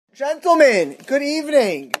Gentlemen, good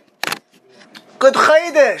evening. Good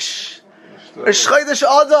Chodesh. It's Chodesh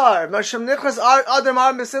Adar. Mashem Nichnas Adar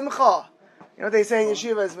Mar B'Simcha. You know what they say in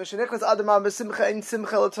yeshivas? Mashem Nichnas Adar Mar B'Simcha in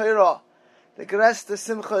Simcha l'Torah. The rest of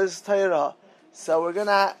Simcha is Torah. So we're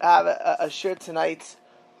gonna have a shir tonight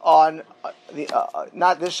on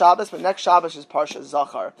not this Shabbos, but next Shabbos is Parsha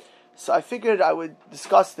Zachar. So I figured I would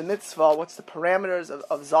discuss the mitzvah. What's the parameters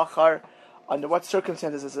of Zachar? Under what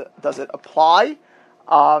circumstances does it apply?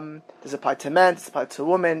 Does it apply to men? Does it apply to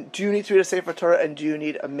women? Do you need to read a Sefer Torah, and do you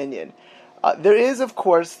need a minyan? There is, of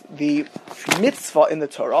course, the mitzvah in the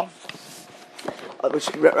Torah,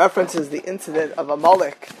 which references the incident of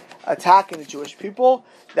Amalek attacking the Jewish people.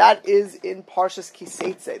 That is in Parshas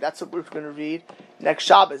Kiseitze. That's what we're going to read next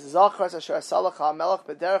Shabbos. Zachar asher asalacha Amalek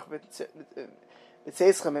b'derech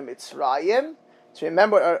b'tzeischem Mitzrayim. To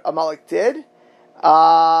remember what Amalek did.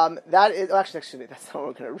 That is actually that's not what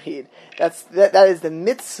we're going to read. That is the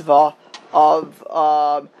mitzvah of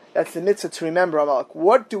that's the mitzvah to remember Amalek.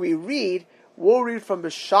 What do we read? We'll read from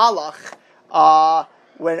Beshalach,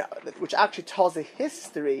 which actually tells the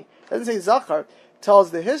history. It doesn't say Zachar,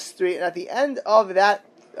 tells the history, and at the end of that,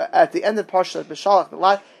 at the end of Parshat Beshalach,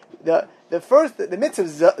 the mitzvah of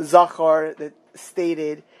Zachar that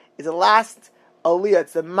stated is the last aliyah.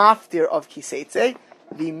 It's the maftir of Kiseitze.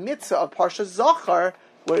 The mitzvah of Parsha Zachar,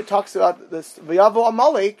 where it talks about this V'yavo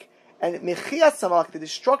Amalek and Mechias Amalek, the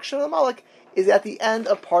destruction of Amalek, is at the end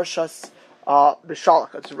of Parshas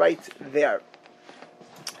Beshalach. It's right there.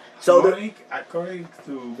 So according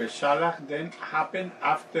to Beshalach, then happened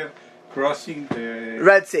after crossing the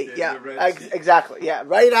Red Sea. The Red Sea. Exactly. Yeah,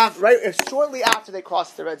 shortly after they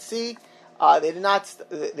crossed the Red Sea. They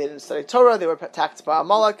didn't study Torah. They were attacked by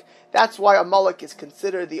Amalek. That's why Amalek is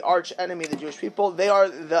considered the arch enemy of the Jewish people. They are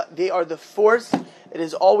the force that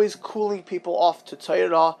is always cooling people off to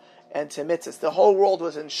Torah and to mitzvahs. The whole world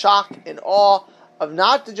was in shock, in awe of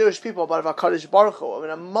not the Jewish people, but of HaKadosh Baruch Hu.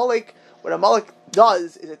 What Amalek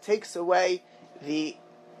does is it takes away the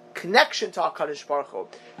connection to HaKadosh Baruch Hu.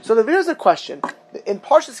 So here's a question: in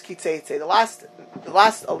Parshas Kiseitze, the last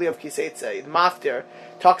aliyah of Kiseitze, the Maftir,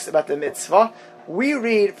 talks about the mitzvah. We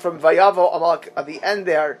read from Vayavo Amalek at the end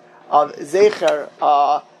there of Zecher,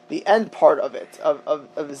 the end part of it, of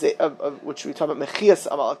which we talk about Mechias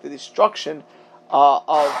Amalek, the destruction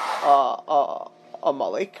of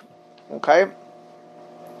Amalek. Okay.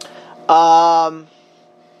 How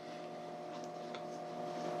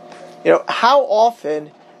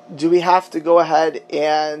often do we have to go ahead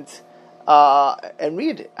and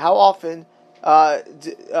read? How often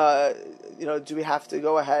do we have to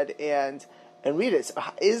go ahead and read it? So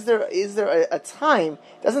is there a time?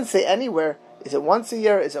 It doesn't say anywhere. Is it once a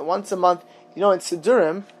year? Is it once a month? In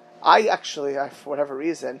Sidurim, I for whatever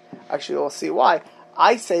reason, we'll see why.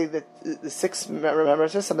 I say that the 6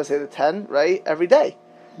 remembrances, some say the 10, right? Every day.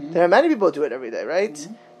 Mm-hmm. There are many people who do it every day, right?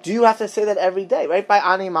 Mm-hmm. Do you have to say that every day, right? By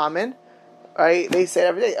Ani Mamin, right? They say it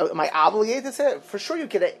every day. Am I obligated to say it? For sure, you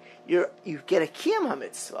get a Kiyam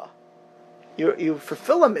HaMitzvah. You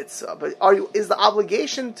fulfill a mitzvah, but is the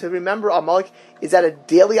obligation to remember Amalek, is that a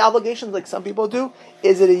daily obligation like some people do?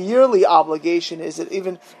 Is it a yearly obligation? Is it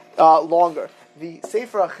even longer? The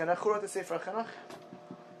Sefer HaChinuch, who wrote the Sefer HaChinuch?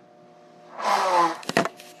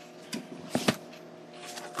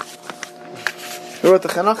 Who wrote the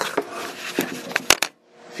Chinuch?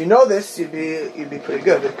 If you know this, you'd be pretty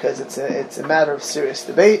good, because it's a matter of serious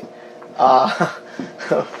debate. Who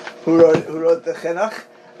wrote the Chinuch?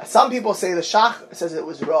 Some people say the Shach says it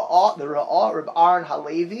was Ra'ah, Reb Aaron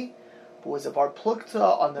Halevi, who was a Bar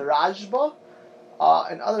Plukta on the Rajba,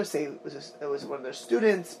 and others say it was one of their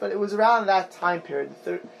students, but it was around that time period,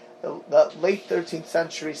 the late 13th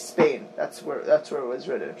century Spain. That's where it was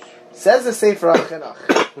written. Says the Sefer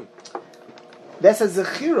HaChinuch. That's a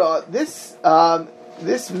Zechira. This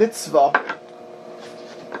mitzvah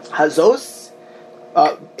Hazos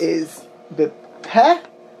is bepeh,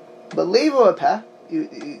 belevo bepeh.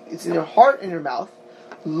 It's in your heart and your mouth.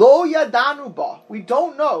 Lo yadanu ba. We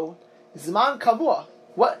don't know. Zman kavua.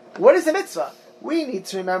 What is the mitzvah? We need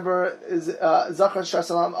to remember Zachar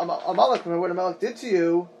Shasam Amalek. Remember what Amalek did to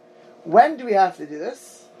you. When do we have to do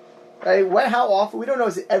this? Right? How often? We don't know.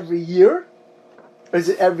 Is it every year? Or is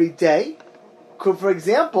it every day? For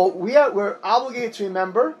example, we're obligated to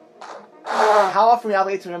remember. How often are we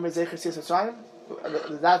obligated to remember Zecher Siyas Mitzrayim?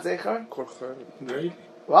 Is that Zecher?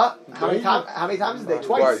 What? How many times a day?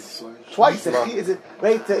 Twice. Is it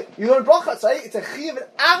right? You learn brachas, right? It's a chiyuv, an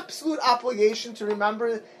absolute obligation to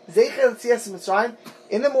remember Zecher Siyas Mitzrayim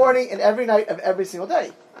in the morning and every night of every single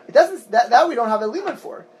day. It doesn't that we don't have a limit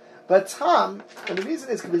for, but and the reason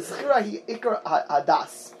is because Zechira hi ikar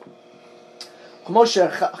hadas. It's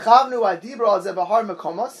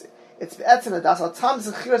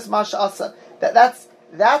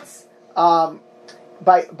that's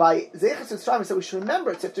by Zeichus Mitzrayim, we said we should remember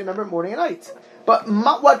it. So you have to remember it morning and night. But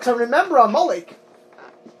what to remember on Amalek,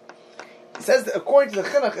 it says that according to the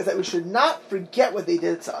Chinuch, is that we should not forget what they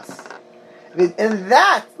did to us. And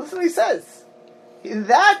that, listen to what he says. In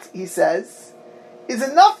that, he says, is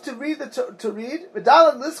enough to read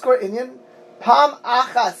V'dalan Liskor Inyan Pam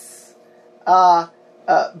Achas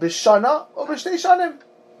B'Shana or B'Shtei Shanim.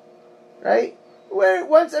 Right? Where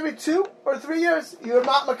once every 2 or 3 years, you're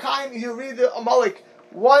not Makayim, you read the Amalek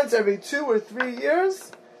once every 2 or 3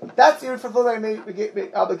 years. That's your fulfilling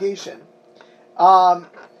obligation. And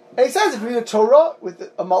he says if you read the Torah with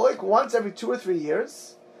the Amalek once every 2 or 3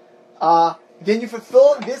 years, then you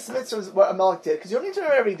fulfill this mitzvah what Amalek did. Because you don't need to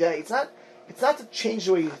remember every day. It's not to change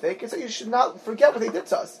the way you think. It's that you should not forget what they did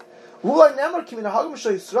to us. We read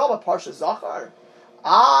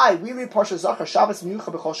Parsha Zachar, Shabbos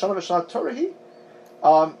Miyucha B'chol Shana V'Shana Torahi.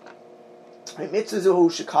 Mitzvah Zuhu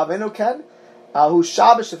Shekavenu Ken, Hu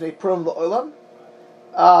Shabbos Shefnei Purim L'Olam.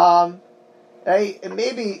 And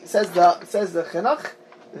maybe says the Chinuch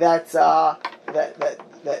that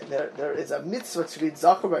there is a mitzvah to read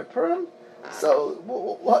Zachar by Purim. So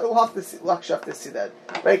we'll have to see. We'll actually have to see that,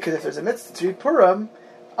 right? Because if there's a mitzvah to read Purim,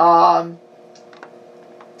 and,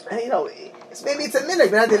 maybe it's a minhag,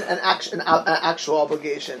 but not an actual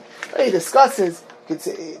obligation. Right? He discusses. You could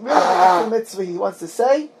say really mitzvah he wants to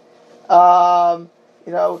say.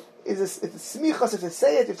 Is this it's a smichas if to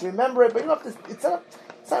say it, if to remember it, but you don't have to. It's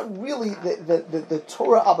not really the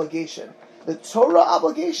Torah obligation. The Torah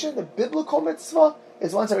obligation, the biblical mitzvah,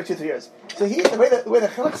 is once every 2-3 years. So the way the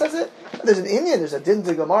Chinuch says it, there's an Indian, there's a din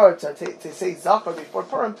to Gemara to say Zachar before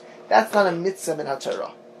Purim. That's not a mitzvah in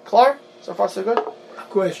HaTorah. Clear? So far so good?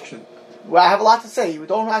 Question. Well, I have a lot to say. You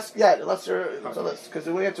don't ask yet, unless you're because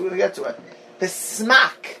we're going to get to it. The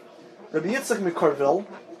smak, Rabbi Yitzchak Mikorville,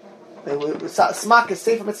 smak is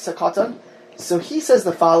sefer mitzvah katan. So he says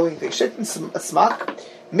the following thing: Shaitan smak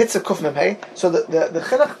mitzvah kuf memhei. So the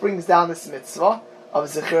Chinuch brings down this mitzvah of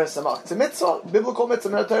zechir samak. It's a mitzvah, biblical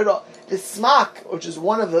mitzvah in Torah. The smak, which is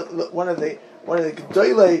one of the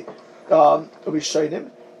gedolei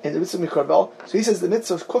rishonim in the mitzvah Mikorville. So he says the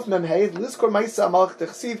mitzvah of kuf memhei lizkor ma'isa amalek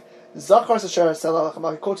techsiv zachar sasher hasalach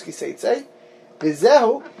amalek kotzki seitzei.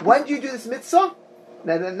 When do you do this mitzvah?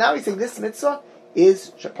 Now he's saying this mitzvah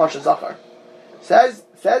is Parsha Zachar. Says,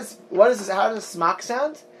 what is this? How does the smak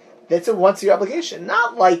sound? That's a once-a-year obligation.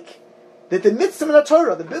 Not like that the mitzvah in the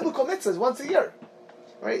Torah, the biblical mitzvah is once a year.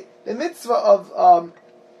 Right? The mitzvah of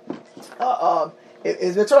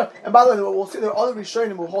is the Torah. And by the way, we'll see there are other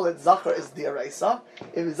Rishonim who hold that Zachar is D'Oraisa.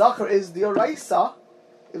 If Zachar is D'Oraisa,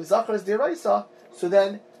 so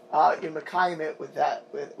then you're makayim it with that.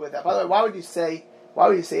 With that. By the way, why would you say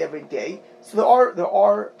every day? So there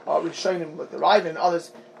are Rishonim like the Rav and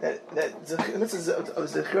others that the mitzvah of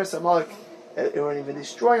Zechir Amalek or even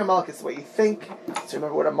destroying Amalek is what you think. So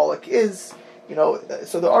remember what Amalek is.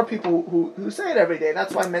 So there are people who say it every day, and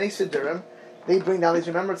that's why many Siddurim they bring down these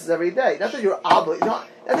remembrances every day. Not that you're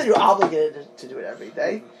obligated to do it every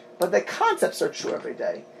day, but the concepts are true every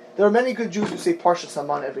day. There are many good Jews who say Parshas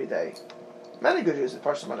Haman every day. Many good Jews say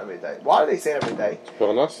Parshas Haman every day. Why do they say it every day?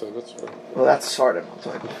 Parnasa, that's right. Well, that's Svardim.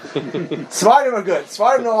 Svardim are good.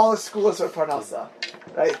 Svardim know all the schools for Parnasa.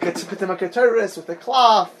 Right? Put them on Keteris with the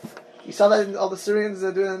cloth. You saw that in all the Syrians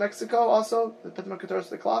are doing in Mexico also? They put them on Keteris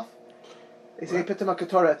with the cloth? They say put them on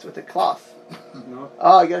Ketoret with the cloth. No.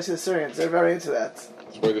 Oh, you gotta see the Syrians. They're very into that.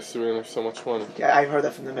 That's why the Syrians have so much money. Yeah, I've heard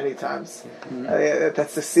that from them many times.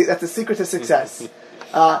 That's the secret to success.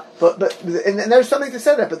 But there's something to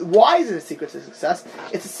say that. But why is it a secret to success?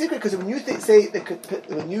 It's a secret because when you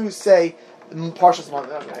say Parshas Haman,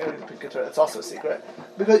 that's also a secret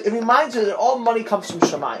because it reminds you that all money comes from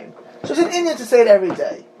Shemayim. So it's an Indian to say it every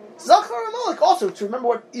day. Zachar and Amalek also to remember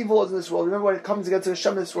what evil is in this world. Remember what it comes against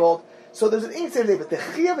Hashem in this world. So there's an Indian to say every day, but the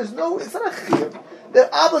chiyuv is it's not a chiyuv.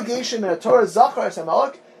 The obligation in the Torah is Zachar and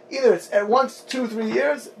Amalek. Either it's at once 2-3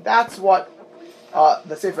 years. That's what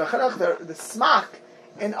the Sefer Chinuch, the Smak,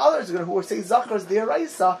 and others who say Zachar is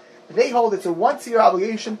D'Oraisa, they hold it's a once-a-year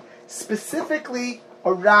obligation, specifically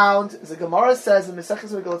around, as the Gemara says in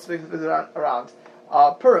Mesechus Megillah, around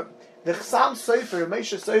Purim. The Chasam Sofer,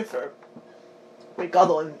 Moshe Sofer,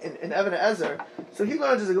 Gadol in Even Ezer. So he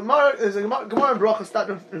learns there's a Gemara in Brachos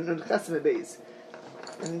starting in Chesed Beis.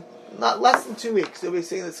 In not less than 2 weeks, they'll be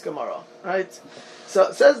seeing this Gemara, right? So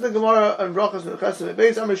it says the Gemara in Brachos in Chesed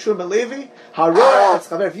Beis, Amishur Melevi, Haroah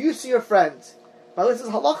Etzchaver. If you see your friend, by the way, this is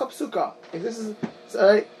halacha psuka. If this is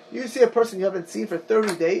you see a person you haven't seen for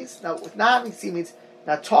 30 days. Now, with not having seen means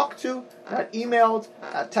not talked to, not emailed,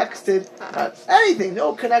 not texted, not anything,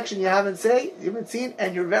 no connection you haven't seen,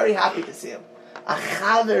 and you're very happy to see him. A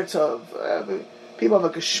chaver tov, people have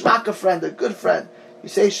a geschmack friend, a good friend. You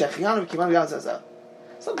say Shechianu Kimanu Yazaza.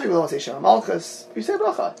 Some people don't say Shem Malchus. You say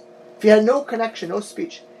bracha. If you had no connection, no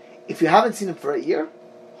speech, if you haven't seen him for a year,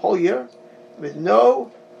 whole year, with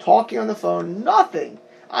no talking on the phone, nothing.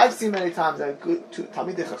 I've seen many times that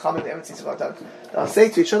Talmidei Chachamim, they haven't seen for a long time. They'll say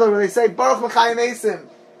to each other when they say Baruch Mechayim Eisim.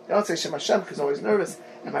 They don't say Shem Hashem because they're always nervous.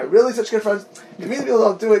 Am I really such good friends? The reason people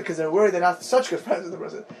don't do it because they're worried they're not such good friends with the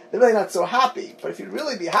person. They're really not so happy. But if you'd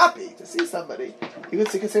really be happy to see somebody, you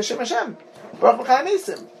could say Shem Hashem. Baruch Mechayim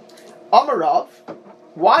Eisim. Amar Rav.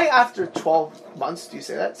 Why after 12 months do you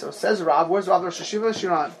say that? So it says Rav. Where's Rav Rosh Hashiva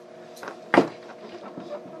Shiran?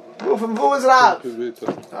 From who is Rav?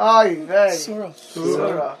 Ay, vey. Surah.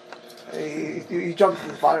 You jumped in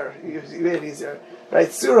the fire. You made it easier.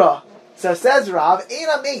 Right, Surah. So it says Rav, Ein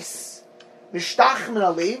Ames. Mishtach min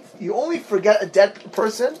alev. You only forget a dead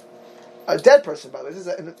person. A dead person, by the way. This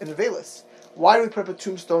is in Avelis. Why do we put up a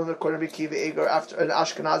tombstone according to Kiva Eger after in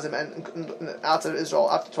Ashkenazim and outside of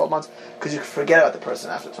Israel after 12 months? Because you forget about the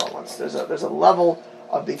person after 12 months. There's a level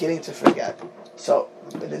of beginning to forget. So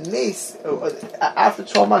in the Nes, after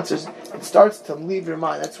 12 months, it starts to leave your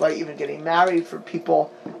mind. That's why even getting married for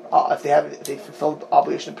people, if they fulfill the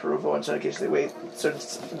obligation of Peruvo, in certain cases they wait certain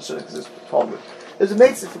cases 12 months. There's a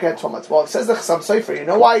mates that forget 12 months. Well, it says the Chassam Sofer. You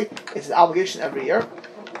know why it's an obligation every year?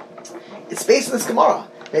 It's based on this Gemara.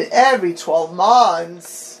 That every 12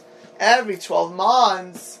 months,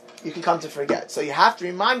 you can come to forget. So you have to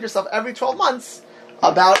remind yourself every 12 months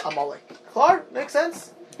about Amalek. Klar? Makes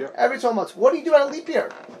sense? Yeah. Every 12 months. What do you do at a leap year?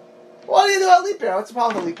 What's the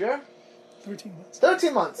problem with a leap year? 13 months.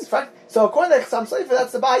 13 months. In fact, so according to Chassam Sofer,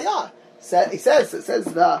 that's the Ba'aya. It says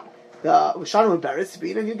the V'shanu Beres,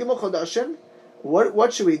 B'in and Yigimel Chodashim.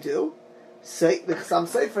 What should we do? So the Chassam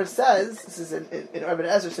Sofer says, this is in Ibn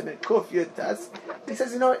Ezra, in Kuf Yud Tes, he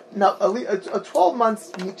says, now a 12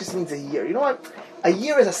 months just means a year. You know what? A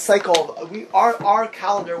year is a cycle. Our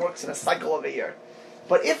calendar works in a cycle of a year.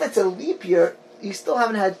 But if it's a leap year, you still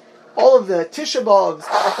haven't had all of the Tisha B'Avs,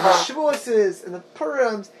 and the Shavuos, and the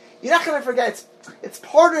Purims. You're not going to forget. It's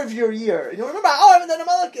part of your year. You'll remember, I haven't done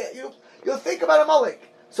Amalek yet. You'll think about Amalek.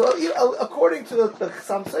 So according to the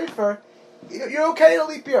Chassam Sofer, you're okay in a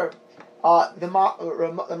leap year. The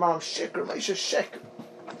Maram Shik, or Moshe Shik.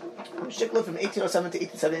 Shik lived from 1807 to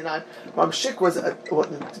 1879. Maram Shik was one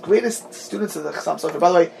of the greatest students of the Chassam Sofer. By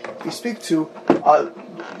the way, if you speak to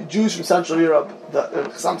Jews from Central Europe, the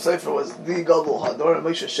Chassam Sofer was the Gadol Hador.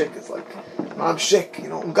 Moshe Shik is like Maram Shik,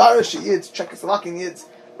 Ungarish Yids, Czechoslovakian Yids.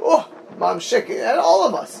 Oh, Maram Shik, and all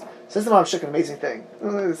of us. Says the Maram Shik an amazing thing.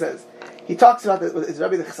 Look what it says. He talks about his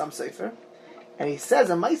Rebbe, the Chassam Sofer, and he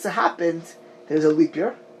says a Maisa happened. There's a leap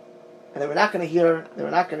year. And they were not going to hear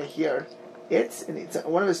it. And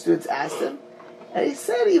one of his students asked him, and he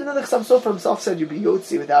said, even though the Chassam Sofer himself said you'd be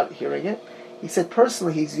Yotzi without hearing it, he said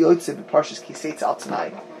personally he's Yotzi with Parshas Kiseitz al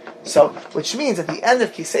Tanai. So, which means at the end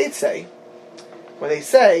of Kiseitz, when they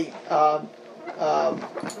say,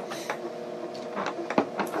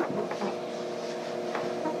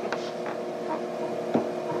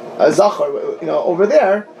 Zachar, over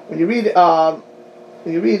there, when you read,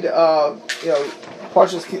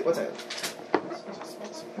 Parshas Kiseitz, what's that?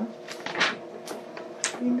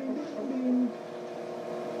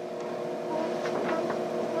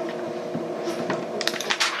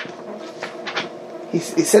 He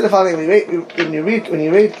said the following: when he read,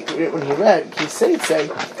 he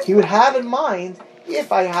said, he would have in mind,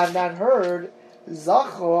 if I have not heard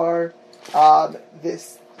Zachor,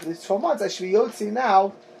 this 12 months, I should be Yotzi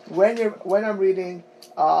now when I'm reading,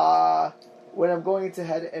 when I'm going to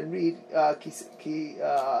head and read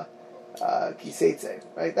Kiseitze,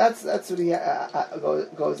 right? That's what he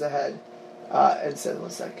goes ahead and says. 1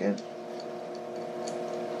 second.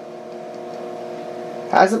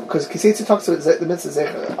 Because Kiseitze talks about the mitzvah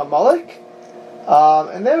Zecher Amalek,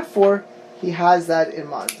 and therefore he has that in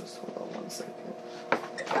mind. Just hold on 1 second.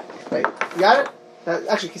 Right, you got it?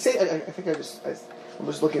 Actually, Kiseitze. I think I'm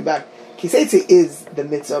just looking back. Kiseitze is the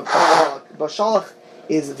mitzvah of Amalek. Bashalach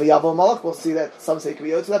is V'yavo Malach. We'll see that some say it could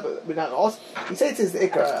be to that, but not all. Kiseitze is the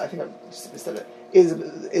Ikar. I think I just missaid it. Is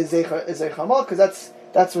Zecher Malach, because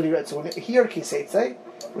that's what he read. So when you hear Kiseitze,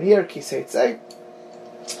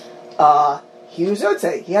 he was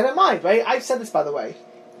Yotze. He had in mind, right? I've said this, by the way,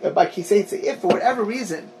 by Kiseitze. If for whatever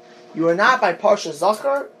reason you are not by Parsha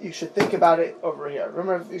Zachar, you should think about it over here.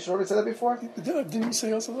 Remember, you should have said that before. Didn't you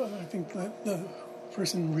say also that? I think that the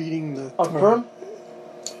person reading the Purim.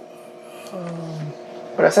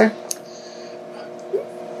 What did I say?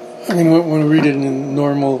 I mean, when we read it in the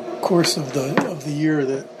normal course of the year,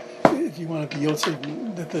 that if you want to be Yotze,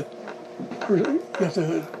 that you have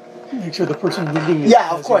to make sure the person reading it.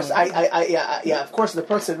 Yeah, of course. Of course, the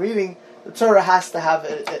person reading the Torah has to have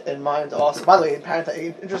it in mind also. By the way,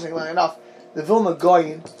 interestingly enough, the Vilna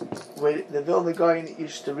Gaon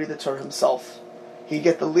used to read the Torah himself. He'd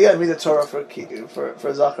get the Leah and read the Torah for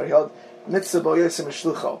Zachar. He held mitzvah bo yosim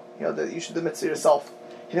shlucho. You should do mitzvah yourself.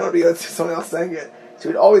 He didn't want to be someone else saying it. So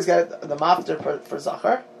he'd always get the mafter for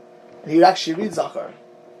Zachar, and he'd actually read Zachar.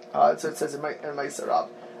 So it says in Ma'aser Rab.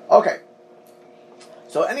 Okay.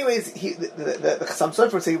 So, anyways, the Chassam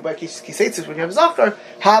Sofer would say by Kiseitzis, when you have Zachar,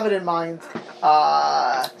 have it in mind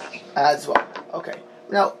as well. Okay.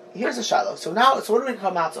 Now, here's a shadow. So what do we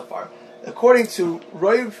come out so far? According to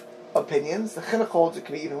Roiv opinions, the Chinuch holds it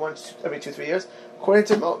can be even once every 2-3 years. According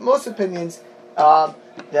to most opinions, actually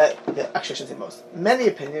I shouldn't say most, many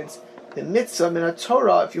opinions, the mitzvah min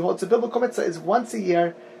Torah, if you hold to biblical mitzvah, is once a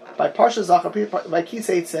year by Parsha Zachar, by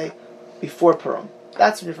Kiseitzis, before Purim.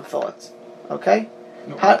 That's when you fulfill it. Okay?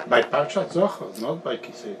 No, by Parshat Zochar, not by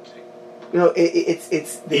Kiseitzis. It's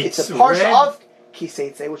a Parsha of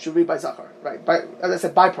Kiseitzis, which you read by Zachar, right? As I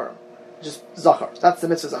said, by Purim, just Zachar. That's the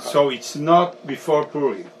mitzvah Zachar. So it's not before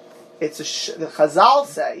Purim. It's the Chazal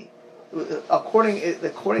say, according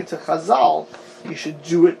to Chazal, you should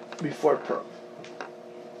do it before Purim.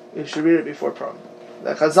 You should read it before Purim.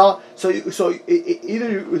 The Chazal. So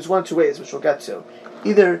either it's one of two ways, which we'll get to.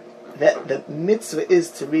 Either that the mitzvah is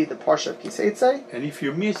to read the Parsha of Kiseitzis, and if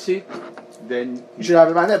you miss it, then you should have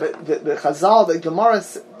it in mind there. But the Chazal, the Gemara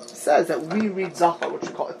says that we read Zachar, which we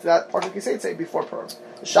call it, that Parsha of Kiseitzis before Purim,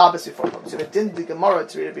 the Shabbos before Purim. So it didn't the Gemara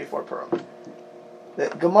to read it before Purim. The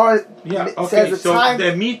Gemara says the so time.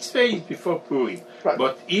 The mitzvah is before Purim, right.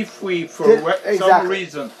 But if we some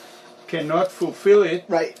reason cannot fulfill it,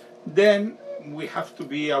 right, then we have to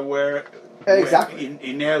be aware. Exactly. In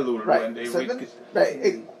Elul, right. when they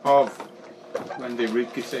when they read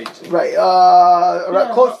Kiseitzis. Right.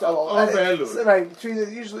 Close to Elul. Elul. Right.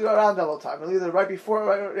 Usually around Elul time. Either right before.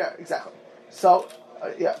 Right, yeah. Exactly. So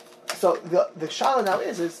So the shala now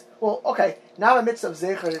is well, okay. Now a mitzvah of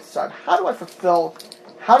zecher Yitzhak. How do I fulfill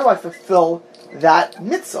that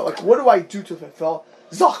mitzvah? Like, what do I do to fulfill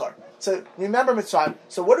zachar? So remember Mitzrayim.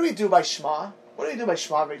 So what do we do by Shema? What do you do by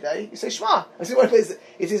Shema every day? You say Shema. I see what it is.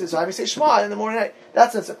 It is Mitzrayim. You say Shema in the morning and night.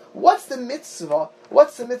 That's the mitzvah. What's the mitzvah?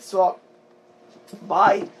 What's the mitzvah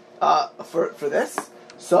by for this?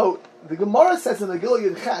 So the Gemara says in the Megillah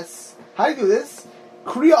Yud Ches, how do you do this?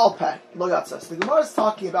 Kriya al peh lo yatzas. The Gemara is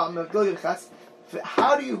talking about Megillah Yud Ches.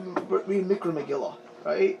 How do you read Mikra Megillah?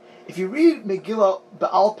 Right? If you read Megillah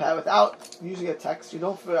Ba'al Peh without using a text, you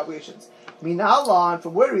don't fulfill obligations. Minalan,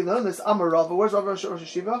 from where do we learn this? Amar Rava. Where's Rava Rosh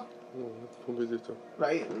Hashiva?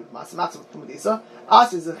 Right? Matzah Pumbedisa.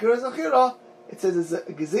 As is Zechira. It says it's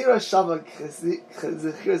Gezira Shava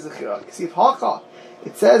Zechira Zechira. Ksif Hacha.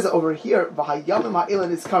 It says over here, V'hayamim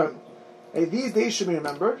Ha'ilan Izkarim. These days should be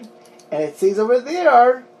remembered. And it says over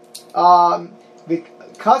there,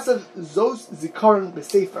 Kasav Zos Zikaron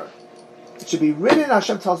B'Sefer. It should be written,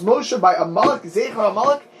 Hashem tells Moshe, by a Malak, Zecher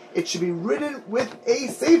HaMalak, it should be written with a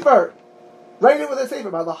Sefer. Write it with a Sefer.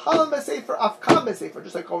 By the Halam B'Sefer, Afkam B'Sefer.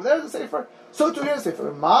 Just like over there is a Sefer, so too here is a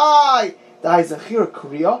Sefer. My, Dai Zechir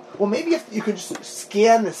Kriya. Well, maybe you could just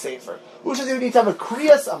scan the Sefer. Who says you need to have a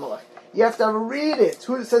Kriyas Amalek? You have to read it.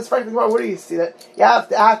 Who says, frankly, where do you see that? You have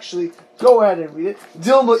to actually go ahead and read it.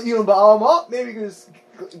 Dilma Iyun Ba'alma. Maybe you can just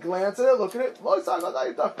glance at it, look at it. So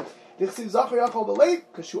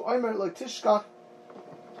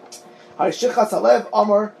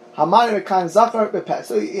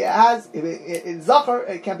it has in Zachar,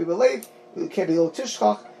 it can't be believed, it can't be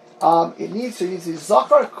Tishkach. It needs to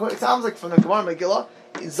Zachar. It sounds like from the Gemara Megillah,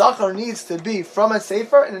 Zachar needs to be from a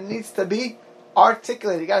Sefer and it needs to be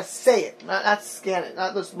articulated. You gotta say it, not scan it,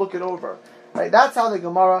 not just look it over. Right? That's how the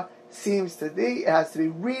Gemara seems to be. It has to be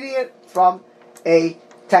reading it from a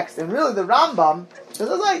text. And really the Rambam,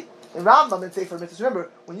 and Sefer Mitzvahs. Remember,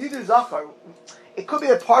 when you do Zachar, it could be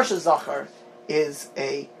that Parsha Zachar is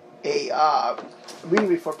a reading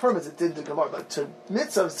before permits. It did the Gemara, but to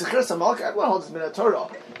Mitzvah Zechir Samalek, everyone holds this Minat Torah.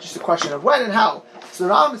 Just a question of when and how. So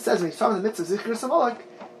the Rambam says when he's talking the Mitzvah Zechir Samalek,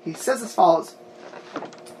 he says as follows.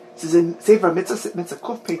 This is in Sefer Mitzvah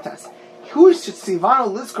Kuf Peitas. Who should see Vano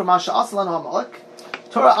Lizkor Masha Asalanu Amalek?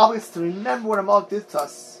 Torah obligates to remember what Amalek did to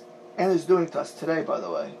us and is doing to us today. By the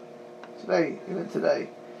way, even today.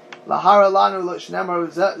 Lahara lanu l'shnemar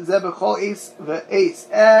zebechol ace ve'ace.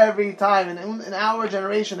 Every time in our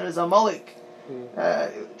generation there is a Amalek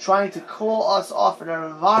trying to call us off in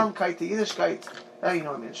our varmkeit to Yiddishkeit You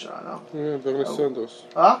know what I mean, Shana, no? Yeah, Bernie Sanders.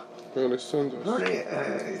 Huh? Bernie Sanders.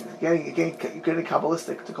 Getting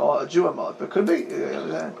Kabbalistic to call a Jew Amalek, but could be.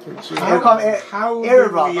 How do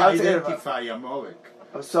Erev we Rav, I would say Erev Rav. identify Amalek?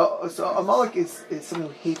 So Amalek is someone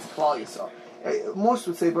who hates Klal Yisrael. Most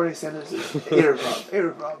would say Bernie Sanders is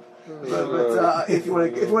Erev Rav. But if you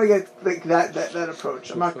want to get like that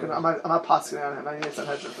approach, I'm not passing on him. I need some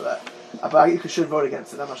hedge for that. But you should vote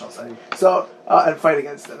against it. That much I'll say. So and fight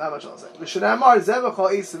against it. That much I'll say.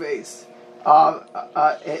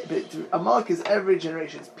 Amalek is every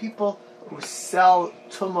generation. It's people who sell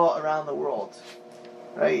tumah around the world,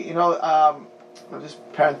 right? You know, just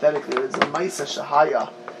parenthetically, there's a Maisa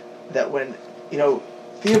Shahaya that when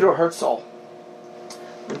Theodore Herzl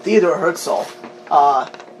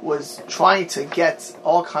was trying to get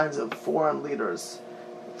all kinds of foreign leaders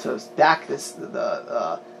to back the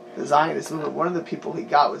Zionist movement. One of the people he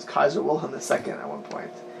got was Kaiser Wilhelm II at one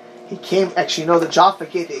point. He came, actually, the Jaffa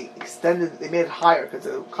Gate, they made it higher, because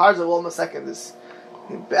Kaiser Wilhelm II is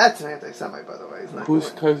bad to an anti-Semite, by the way. Who's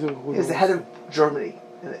Kaiser Wilhelm? He was the head of Germany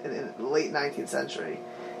in the late 19th century.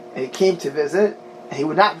 And he came to visit, and he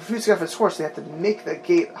would not refuse to get off his horse. They had to make the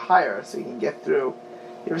gate higher so he can get through.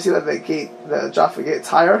 You ever see that the Jaffa Gate's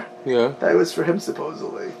higher? Yeah. That was for him,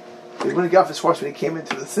 supposedly. He wouldn't get off his horse when he came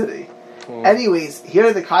into the city. Oh. Anyways,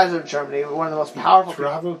 here the Kaiser of Germany, one of the most powerful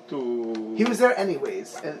people. He was there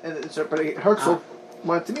anyways. But Herzl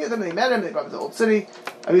wanted to meet with him, and they met him, they brought him to the old city.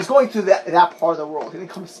 And he was going through that part of the world. He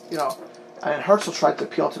didn't come, and Herzl tried to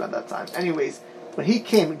appeal to him at that time. Anyways, when he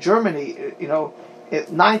came, Germany, in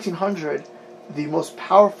 1900, the most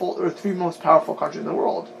powerful, or three most powerful countries in the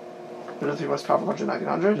world. The three most powerful countries in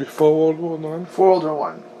 1900. Before World War I? Before World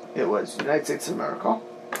War I. It was the United States of America,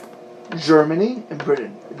 Germany, and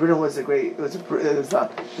Britain. Britain was the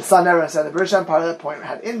Sun Era said the British Empire at that point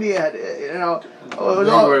had India, they were all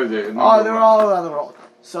around the world.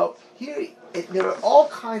 So here, there were all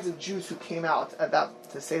kinds of Jews who came out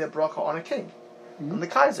to say the bracha on a king, on the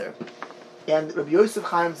Kaiser. And Rabbi Yosef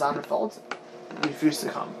Chaim Zanderfeld refused to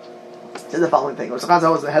come. He said the following thing. Rabbi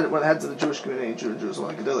Chaim was one of the heads of the Jewish community in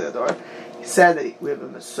Jerusalem, Gedolei Ador. He said that we have a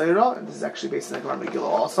Mesorah, and this is actually based in the Gemara Megillah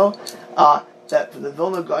also, that from the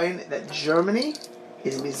Vilna Gaon, that Germany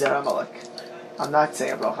is Mizer Amalek. I'm not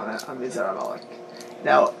saying a bracha on Mizer Amalek.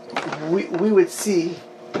 Now, we would see,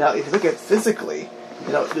 if you look at physically,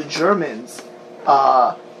 the Germans,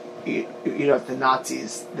 the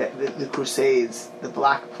Nazis, the Crusades, the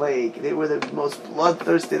Black Plague, they were the most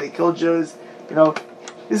bloodthirsty, they killed Jews,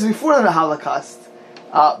 this is before the Holocaust.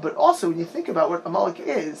 But also, when you think about what Amalek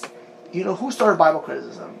is, who started Bible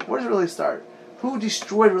criticism? Where does it really start? Who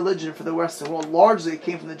destroyed religion for the Western world? Largely it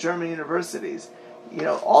came from the German universities.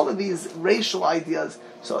 All of these racial ideas.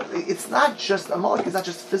 So it's not just, Amalek is not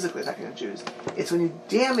just physically attacking the Jews. It's when you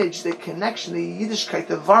damage the connection, the Yiddishkeit,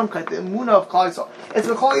 the Varmkeit, the Emunah of Klal Yisrael. It's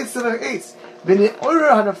what Klal Yisrael is.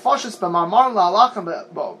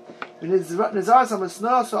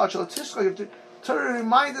 To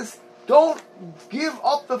remind us, don't give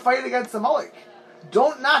up the fight against Amalek.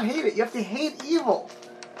 Don't not hate it. You have to hate evil.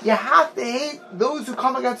 You have to hate those who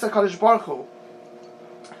come against the Kadosh Baruch Hu.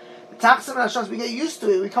 The Taksim and Hashas, we get used to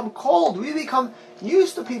it. We become cold. We become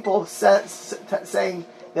used to people saying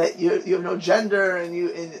that you have no gender and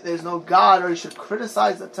there's no God, or you should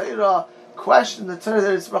criticize the Torah, question the Torah.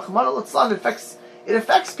 There's Rahman al-Islam. It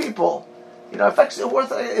affects people. It affects the worth.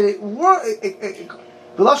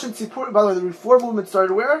 The Lashon Tzipur, by the way, the Reform movement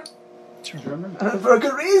started where? German. For a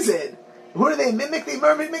good reason. Who do they mimic? They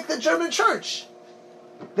mimic the German church.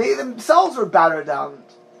 They themselves were battered down.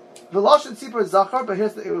 V'loshen tzipor zachar, but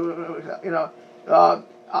here's the,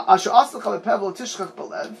 asher aslecha bepevel tishchach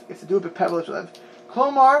belev. You have to do it bepevel belev.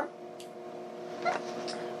 Klomar,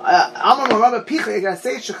 amar marabah picha, you're going to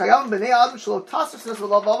say shechayam b'nei adam shelo tasur sinas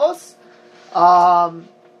v'lav avos.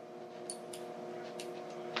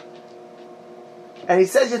 And he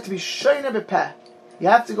says you have to be shoyne bepeh. You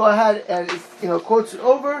have to go ahead and, quotes it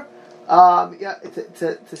over,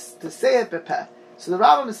 to say it bepeh. So the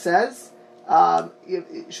Rambam says, you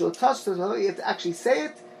have to actually say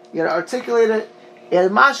it, you have to articulate it.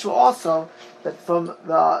 And mashma also, that from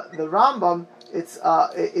the Rambam, it's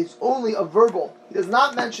only a verbal. He does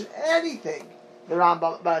not mention anything, the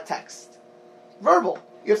Rambam, about a text. Verbal.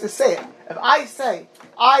 You have to say it. If I say,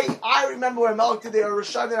 I remember when Melech did the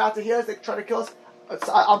Rishon, they're out to here, they try to kill us,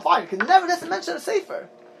 I'm fine. You can never just mention a sefer.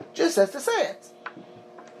 Just says to say it.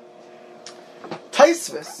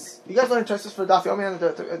 Taisvis. You guys learn Taisvis for Daf Yomi and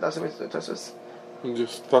Taisvis? I'm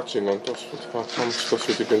just touching on Taisvis. How much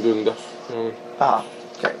Taisvis you can do in Daf Yomi?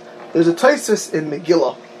 Okay. There's a Taisvis in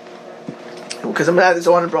Megillah. Because I'm going to add this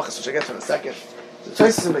one in Brachas, which I get to in a second.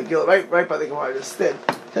 Tosfos in Megillah, right by the Gemara I just did.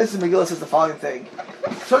 Tosfos in Megillah says the following thing.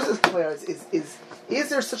 Tosfos declares, is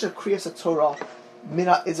there such a Kriyas Torah?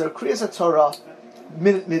 Is there a Kriyas Torah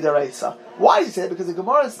midaraisa? Why is it? Because the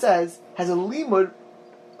Gemara says, has a limud,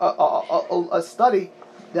 a study,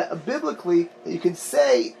 that biblically you can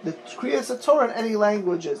say the Kriyas Torah in any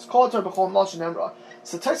languages. Kol Torah b'chol lashon emra.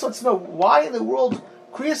 So Tosfos wants to know why in the world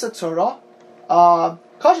Kriyas Torah,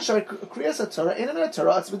 Kasha Kriyas Torah, in a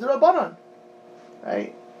Torah, it's midarabanan,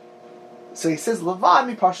 right? So he says Levan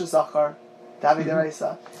mi Parsha Zachar, David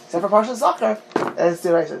Deraisa. Except for Parsha Zachar, it's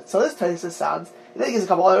Deraisa. So this Tosfos sounds. Then he gives a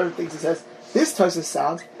couple other things. He says this Tosfos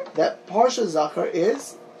sounds that Parsha Zachar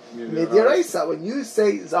is midiraisa. When you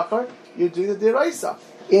say Zachar, you're doing the deraisa.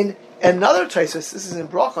 In another Tosfos, this is in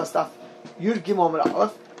Bracha stuff. Yud Gimel Amud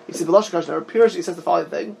Aleph. He says B'lashon Kashner. Pirish. He says the following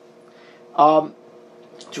thing. To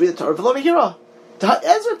read the Torah, V'lo Mehira.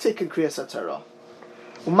 Ezra taken Kriyas Torah.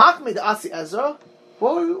 U'makmid Asi Ezra.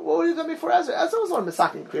 What were you doing before Ezra? Ezra was one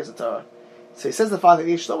misaking Kriyas Torah. So he says the following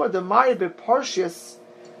thing. Yishlomer Demari Beparshias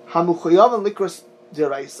Hamuchayav and Likros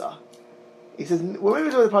Deraisa. He says when we're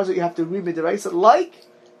doing the parsha, you have to read Deraisa like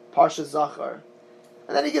Parsha Zachar.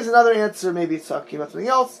 And then he gives another answer. Maybe it's talking about something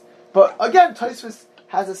else. But again, Tosfos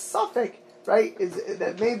has a suffix, right? Is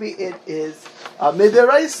that maybe it is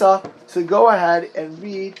midiraisa to go ahead and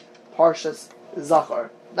read Parshas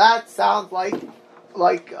Zachar. That sounds like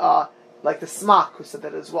the Smak who said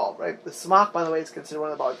that as well, right? The Smak, by the way, is considered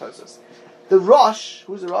one of the Bali Tosfos. The Rosh,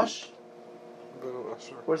 who's the Rosh?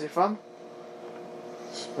 Where's he from?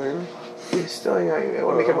 Spain? He's still, I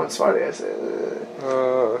want to make everyone Sephardi.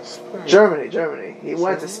 Spain. Germany. He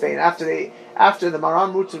went to Spain after the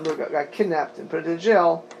Maran Rutenberg got kidnapped and put into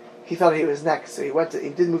jail. He thought he was next, so he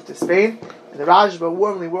did move to Spain, and the Rajba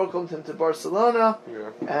warmly welcomed him to Barcelona.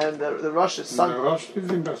 Yeah. And the Rosh's son. The Rosh is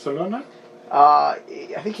in Barcelona. I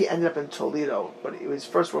think he ended up in Toledo, but he was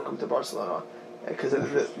first welcomed to Barcelona because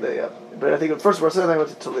but I think at first Barcelona, then he went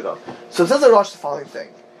to Toledo. So it says the Rosh the following thing.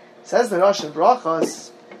 It says the Rosh in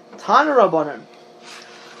Brachos, Tana Rabbanan.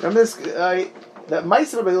 Remember this? That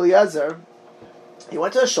Ma'aser Rabbi Eliezer, he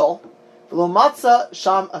went to a shul, V'lo matza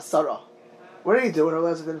sham asara. What did he do when Rabbi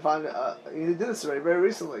Eliezer didn't find? He did this already very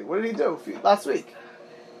recently. What did he do last week?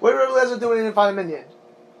 What did Rabbi Eliezer do when he didn't find a minion?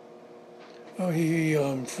 Oh, he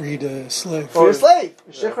freed a slave. Freed a slave.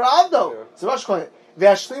 Shechar Avdo. So Rosh calling it.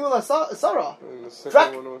 Ve'ashlimu l'asara. And the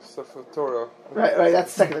second one was Sefer Torah. Right.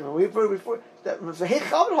 That's the second one.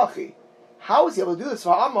 How is he able to do this?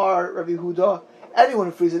 For Amar Rabbi Huda, anyone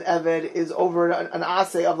who frees an Eved is over an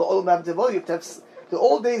assay of the old Mabdevel. The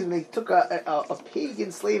old days when they took a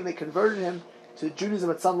pagan slave and they converted him to Judaism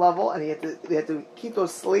at some level, and they had to keep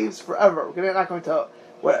those slaves forever. We're not going to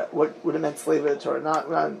what would have meant slave in the Torah, not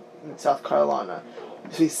in South Carolina.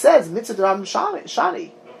 So he says mitzvah de Rav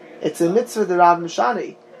Shani. It's a mitzvah de Rav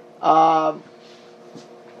Shani.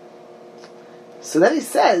 So then he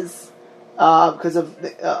says because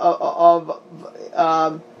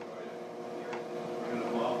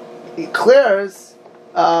he clears.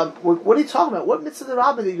 What are you talking about? What mitzvah de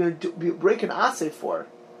Rabbah are you going to break an asay for?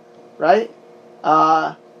 Right?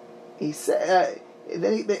 He said. In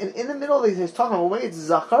the middle of it, he's talking about when it's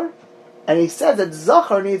Zachar, and he says that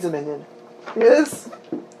Zachar needs a minion. Yes,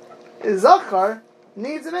 Zachar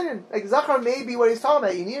needs a minion. Like Zachar may be what he's talking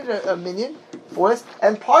about. You need a minion for this.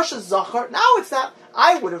 And Parsha Zachar. Now it's not.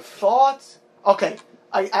 I would have thought. Okay,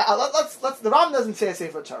 let's. The Ram doesn't say a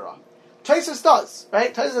Sefer Torah. Tosfos does,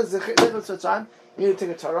 right? Tosfos says you need to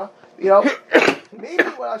take a Torah. Maybe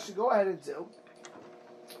what I should go ahead and do,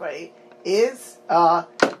 right, is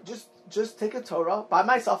just take a Torah by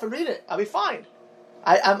myself and read it. I'll be fine.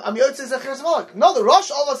 I'm Yotzei Zecher Zvolok. No, the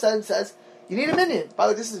Rosh all of a sudden says you need a minion. By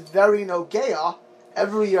the way, this is very Nogeya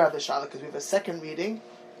every year at the Shaila because we have a second reading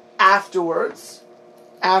afterwards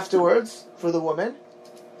for the woman,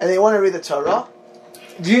 and they want to read the Torah.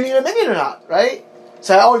 Do you need a minion or not? Right?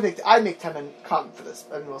 So I make Teman come for this,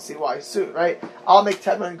 and we'll see why soon. Right? I'll make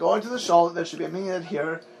Teman go into the shul. There should be a minion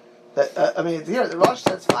here. Here the Rosh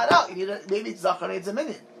says flat out. Maybe Zachar needs a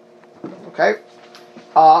minion. Okay,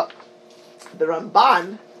 the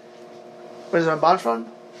Ramban. Where's the Ramban from?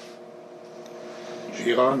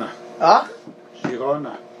 Girona.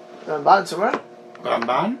 Girona. The Ramban somewhere.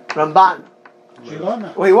 Ramban.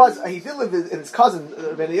 Girona. Well, he did live in his cousin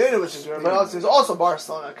Ben Yehuda, which is but also, he was also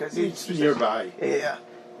Barcelona because he's nearby. Yeah.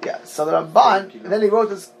 So the Ramban, and then he wrote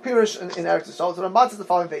this Pirush in Eretz Yisrael. So the Ramban says the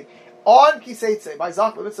following thing: on Kiseitze by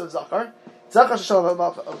Zachar, mitzvah of Zachar Shashav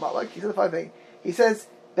of Malak. He says the following thing. He says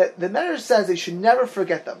that the Medrash says they should never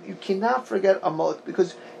forget them. You cannot forget a Malak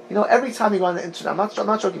because every time you go on the internet, I'm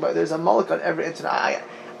not joking about it. There's a Malak on every internet.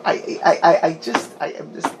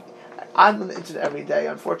 I'm on the internet every day,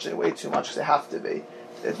 unfortunately, way too much because I have to be.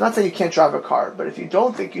 It's not saying you can't drive a car, but if you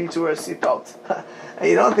don't think you need to wear a seatbelt, and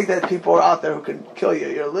you don't think that people are out there who can kill you,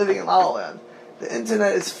 you're living in La La Land. The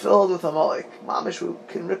internet is filled with Amalek. Mamish, who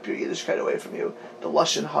can rip your Yiddishkeit away from you. The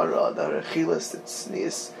Lashon Hara, the Rechilas, the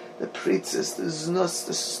Tznius, the Pritzis, the Znus,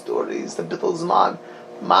 the stories, the Bittul Zman.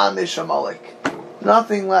 Mamish Amalek.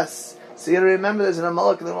 Nothing less. So you got to remember there's an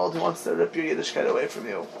Amalek in the world who wants to rip your Yiddishkeit away from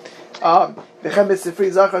you. You got to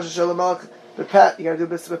do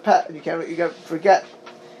bits of a pet, and you got to forget.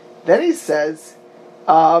 Then he says,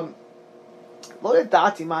 I'm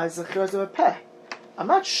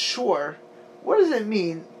not sure. What does it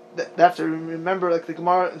mean that they have to remember, like the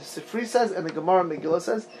Gemara, the Sifri says, and the Gemara Megillah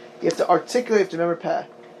says, you have to articulate, you have to remember peh.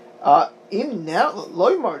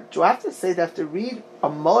 Loimar, do I have to say that I have to read a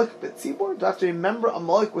Malik Betzibor? Do I have to remember a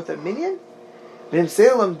Malik with a minion? V'im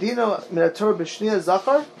Selam Dino Minator B'Shnia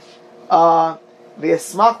Zachar?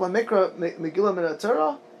 V'yasmach Lamikra Megillah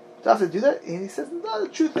Minatora? Do I have to do that? And he says, no, the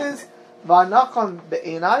truth is, V'anachon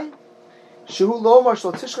Be'enai, Shehu Lomar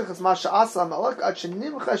Shlo Tishkach Es Masha Asa Malak Ad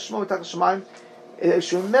Shenimcha Shmo V'tach Shemaim. You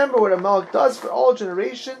should remember what a Malak does for all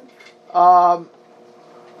generation, and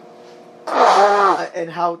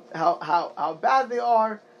how bad they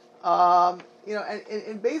are,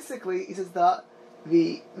 and basically he says the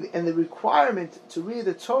requirement to read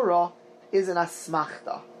the Torah is an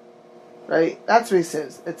asmachta, right? That's what he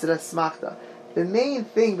says. It's an asmachta. The main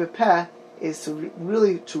thing with peh is to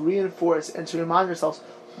reinforce and to remind yourselves,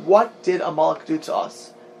 what did Amalek do to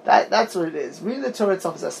us? That's what it is. Reading the Torah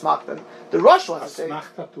itself is asmachta. The Rosh wants to say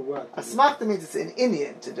asmachta to what? Asmachta means it's an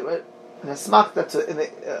Indian to do it, and asmachta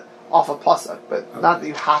to off a pasuk, but not that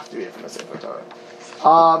you have to read it from a Sefer Torah.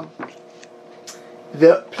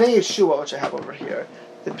 The Pnei Yeshua, which I have over here.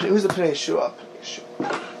 Who's the Pnei Yeshua? Show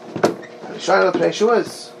you what Pnei Yeshua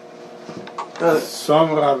is.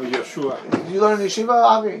 Some Rabbi Yeshua. Did you learn in yeshiva,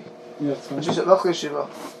 Avi? Yes. Welch yeshiva?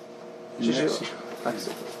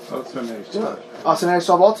 Mexico. Also in Mexico. Also in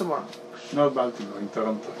Baltimore. Not Baltimore, in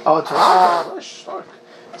Toronto. Oh, in Toronto. Sure.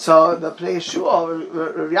 So the Pnei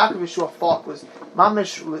Yeshua, Rav Yaakov Yeshua thought was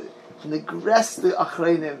mamish negress the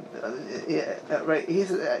achreinim. Right? He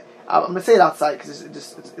said, I'm going to say it outside because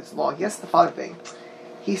it's long. He has the following thing.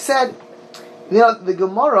 He said, the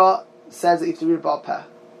Gemara says that you have to read Baal Peh.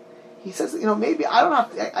 He says, maybe I don't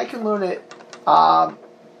have to. I can learn it. Not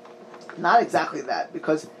exactly that,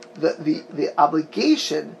 because the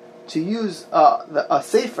obligation to use a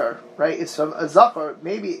sefer, right, is from a zachar.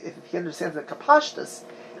 Maybe if he understands the kapashtas,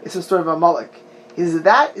 it's a story of Amalek. He says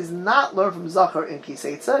that is not learned from zachar in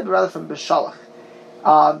Kiseitza, but rather from Beshalach.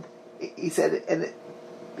 He said, and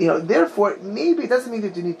therefore, maybe it doesn't mean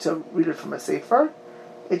that you need to read it from a sefer.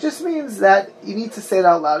 It just means that you need to say it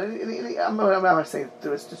out loud. I'm not saying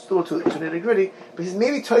it's just a little too nitty gritty, but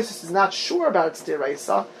maybe Tosfos is not sure about its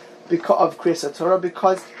deraisa because of Kriyas Torah,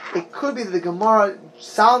 because it could be that the Gemara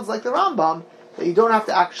sounds like the Rambam, that you don't have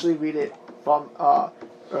to actually read it from a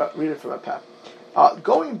peh.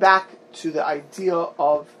 Going back to the idea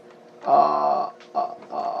of a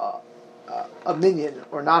minyan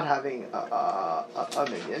or not having a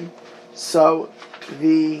minyan, so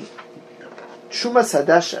the Trumas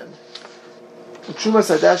Hadeshin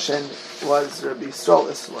was Rabbi Yisrael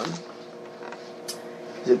Islan.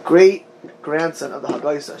 He's a great grandson of the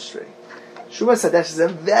Haggais Ashri. Trumas Hadeshin is a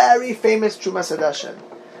very famous Trumas Hadeshin.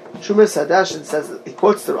 Trumas Hadeshin says that he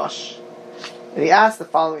quotes the Rosh, and he asks the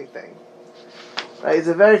following thing. Right, it's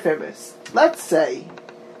a very famous. Let's say,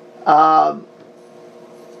 I'll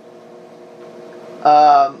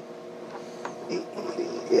read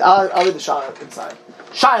the Shaila inside.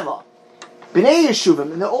 Shaila. B'nai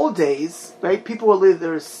Yeshuvim, in the old days, right, people would live,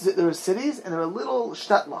 there were cities, and there were little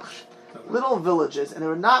shtetlach, little villages, and there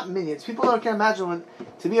were not minions. People can't imagine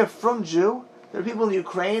to be a frum Jew, there are people in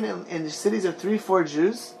Ukraine, and in the cities of 3-4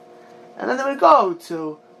 Jews, and then they would go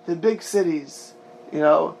to the big cities,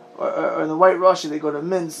 or in the White Russia, they go to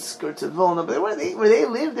Minsk or to Vilna, but where they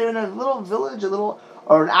live, they're in a little village, or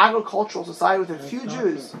an agricultural society with a few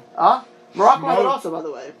Jews. Morocco had it also, by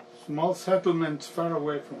the way. Small settlements far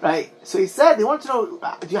away from. Right. So he said they wanted to know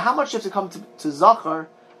how much you have to come to Zachar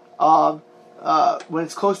when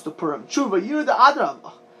it's close to Purim. Tshuva, you're the Adram.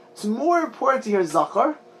 It's more important to hear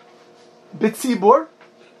Zachar, Bitzibur,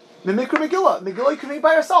 than Mikra Megillah. Megillah you can read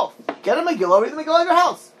by yourself. Get a Megillah, read the Megillah in your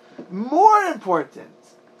house. More important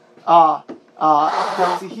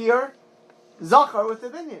to hear Zachar with the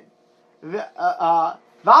Binyan.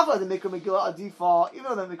 Vava the Mikra Megillah Adifa,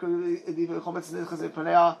 even though the Mikra Adifa Chometz Nichas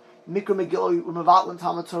Epanea, Mikra Megillah Umavatlan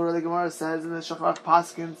Talmud Torah, the Gemara says in the Shacharach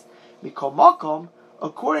Paskins, Mikol Makom,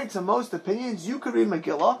 according to most opinions, you could read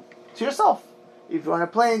Megillah to yourself. If you're on a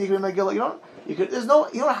plane, you can read Megillah. You don't. You could. There's no.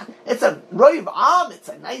 You don't. It's a roiv am. It's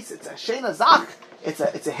a nice. It's a shena zach. It's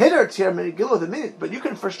a hitter to hear Megillah with a minute. But you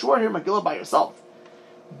can for sure hear Megillah by yourself.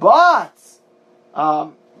 But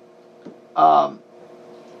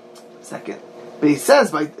second. But he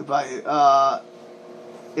says by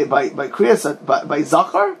Kriyas by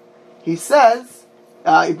Zachar, he says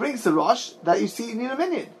he brings the Rosh that you see in a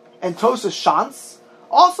minyan. And Tosas Shantz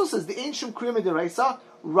also says the ancient Kriyas Deraisa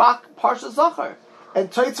Rak Parsha Zachar. And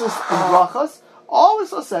Tosas and Brachas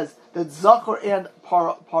also says that Zachar and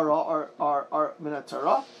Para are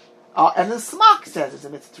Minatorah. And the Smak says it's a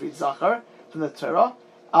mitzvah to read Zachar from the Torah.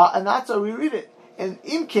 And that's how we read it. And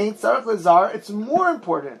Imkain, Tzarech Lazar, it's more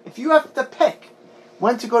important. If you have to pick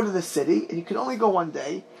when to go to the city, and you can only go one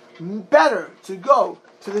day, better to go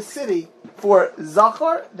to the city for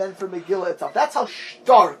Zachar than for Megillah itself. That's how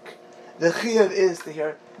stark the Chiyuv is to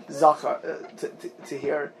hear Zachar, to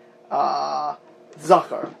hear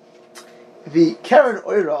Zachar. The Karen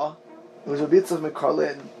Oira, it was Rabbi Yitzchak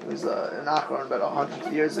McCarlin, it was an Achron about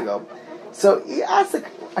 100 years ago. So he asked,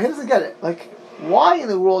 he doesn't get it. Like, why in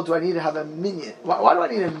the world do I need to have a minion? Why do I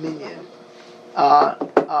need a minion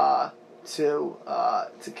to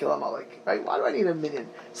kill Amalek? Right? Why do I need a minion?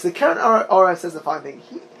 So the Karen Oira says the following thing.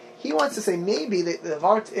 He wants to say maybe the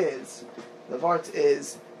Vart is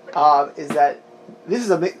that this is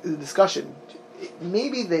a discussion.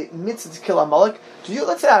 Maybe the mitzvah to kill Amalek.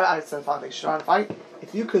 Let's say I said the following thing, Sharon.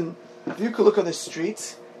 If you can look on the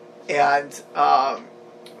streets and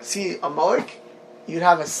see Amalek, you'd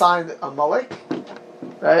have a sign Amalek,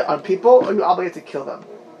 right, on people, or you're obligated to kill them.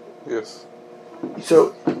 Yes.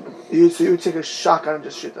 So you would take a shotgun and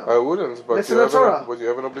just shoot them. I wouldn't, but you have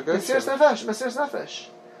an obligation. Mesiras Nefesh.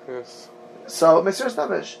 Yes. So Mesiras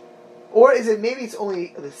Nefesh. Or is it maybe it's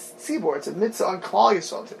only the seaboard? It's a mitzvah on Klal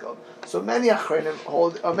Yisrael to kill. So many achronim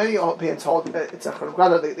hold, or many opinions hold it's achronim.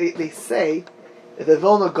 Rather, they say that the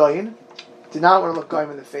Vilna Goyin did not want to look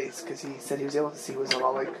Goyim in the face because he said he was able to see who was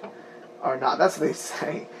Amalek or not. That's what they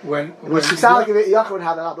say. Which sounds like Yaakov would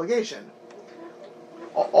have that obligation.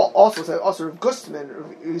 Also Rav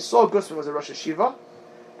Gustman, we saw Gustman was a Rosh Hashiva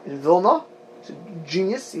in Vilna. He's a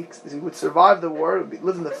genius. He would survive the war.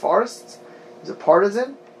 Lived in the forests. He was a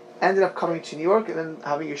partisan. Ended up coming to New York and then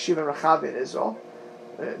having yeshiva in Rechavia in Israel.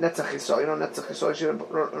 Netzach Yisrael. You know Netzach Yisrael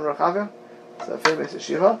yeshiva in Rechavia? It's a famous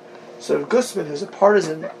yeshiva. So Rav Gustman, who's a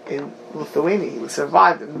partisan in Lithuania, he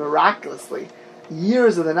survived miraculously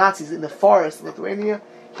years of the Nazis in the forest in Lithuania.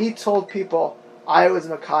 He told people, I was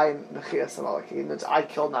Mekayim Mechias Amalek. He meant I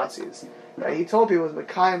killed Nazis. Right? He told people it was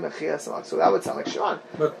Mekayim Mechias Amalek. So that would sound like Shimon.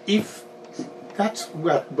 But if that's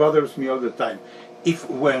what bothers me all the time. If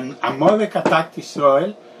when Amalek attacked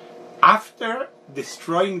Israel, after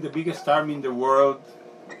destroying the biggest army in the world,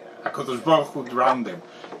 HaKadosh Baruch Hu drowned them,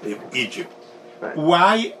 Egypt. Right.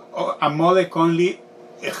 Why Amalek only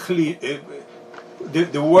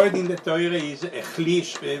the word in the Torah is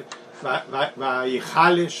echlish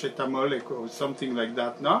vayichalish et Amalek or something like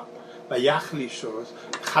that, no? Vayachlish or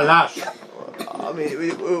chalash.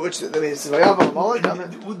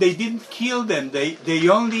 They didn't kill them. They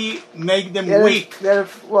only make them weak. It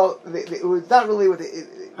was not really what they.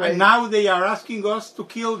 Right? And now they are asking us to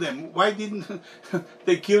kill them. Why didn't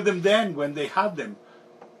they kill them then when they had them?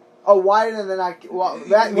 Oh, why didn't they not? Well,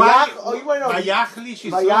 that, why? You want to know? Vayachlish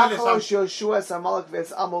Yoshua Amalek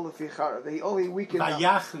v'es Amol l'fichar. They only weakened.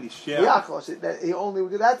 Vayachlish, yeah. That he only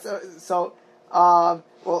that's so. So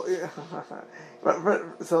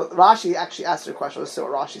Rashi actually asked her a question. Let's see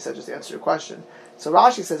what Rashi said just to answer your question. So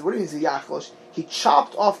Rashi says, what do you mean Yachlosh? He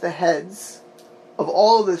chopped off the heads of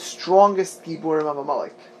all of the strongest Giburim of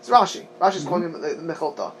Amalek. It's Rashi. Rashi's calling him the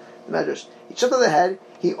Mechilta, the Medrash. He chopped off the head.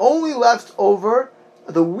 He only left over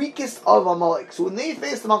the weakest of Amalek. So when they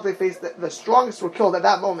faced Amalek, they faced the strongest were killed at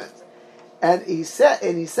that moment. And he says,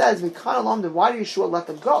 Mikan Alam, why did Yeshua let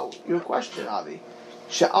them go? Your question, Avi.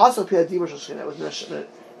 She'asa Pia Dibur Shashkin.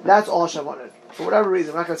 That's all Hashem wanted. For whatever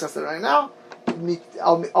reason, I'm not going to discuss that right now.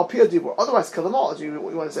 I'll Pia Dibur. Otherwise, kill them all. As you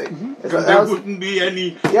want to say. Mm-hmm. There wouldn't be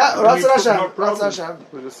any. Yeah, Ratzon Hashem.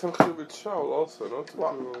 But the same thing with Shaul also, not?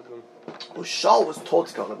 Well, Shaul was told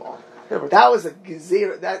to kill them all. Yeah, but that was a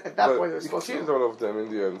gezerah. At that point, it was supposed to. He killed all of them in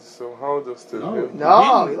the end. So how does still?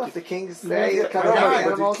 No, he left the kings there.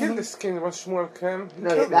 But he killed this king. Was Shmuel came?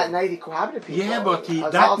 No, that night he cohabited people. Yeah, but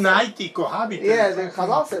that night he cohabited. Yeah, the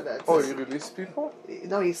Chazal said that. Oh, he released people?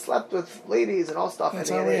 No, he slept with ladies and all stuff, That's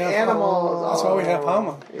and why we have animals. That's why we have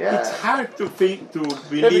Hama. Yeah. It's hard to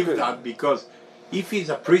believe that because if he's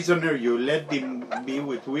a prisoner, you let him be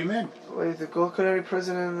with women? Wait, the Gold Canary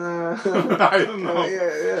prison in I don't know. yeah,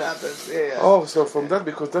 it happens. Yeah. Oh, so from that,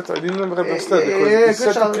 because that I didn't never understand. Yeah, Because yeah, he said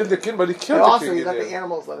good to job. kill the king, but he And killed also, the you king got in the the end.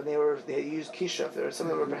 animals living. They used kishuf. There was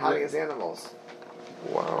something they were hiding as animals.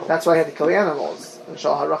 Wow. That's why I had to kill the animals.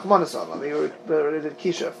 Shal HaRachmanisam. They did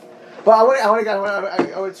kishuf. But I want to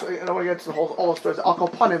get to the whole story. I'll call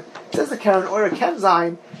upon him. It says the Karen Oyer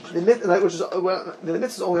Kemzain, the mitzvah is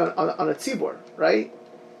only on a tzibur, right?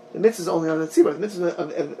 The mitzvah is only on the tzibur. The mitzvah of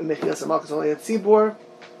Mechilas HaMalchus is only a tzibur.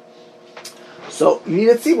 So you need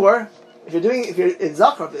a tzibur. If you're in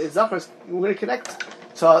Zachar, we're going to connect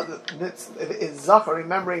to it's Zachar,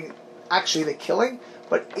 remembering actually the killing.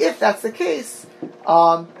 But if that's the case,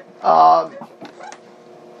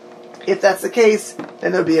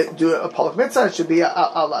 then there'll be a public mitzvah. It should be a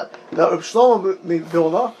lad. The Reb Shlomo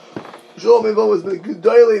Vilna was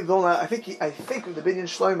Gedolei Vilna. I think the Binyan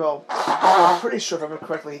Shlomo. I'm pretty sure if I remember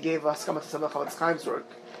correctly, he gave us Skama to some of Chavetz Chaim's work.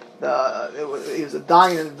 He was a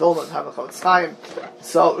dying in Vilna to have a Chavetz Chaim.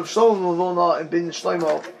 So Reb Shlomo Vilna and Binyan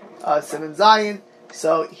Shlomo Simon Zion.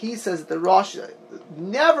 So he says that the Rosh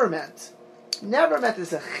never meant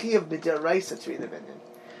there's a chiyuv b'deraisa to read the Binyan.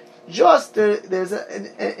 Just there's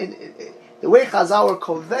the way Chazal or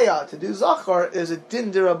Koveya to do Zachar, there's a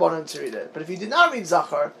din derabanan to read it. But if you did not read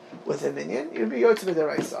Zachar with a minyan, you'd be yotze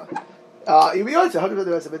b'deraisa. You'd be yotze 100%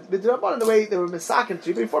 b'deraisa. But b'derabanan, the way they were misakin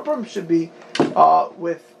to read before Purim should be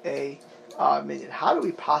with a minyan. How do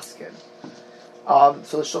we paskin?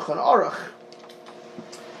 So the Shulchan Aruch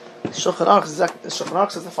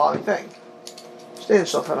says the following thing. Stay in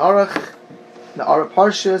Shulchan Aruch, in the Aruch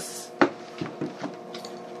Parshas.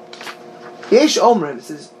 Yesh Omrim, this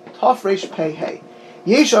is Tov Reish Pei Hey.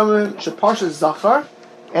 Yesh Omrim should Parsha Zachar,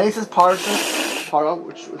 and he says Parsha Para,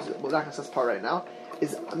 which was not going to say Para right now,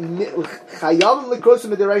 is Chayam Likrosu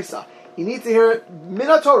Midiraisa. You need to hear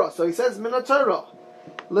Minat Torah, so he says Minat Torah.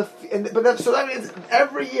 So that means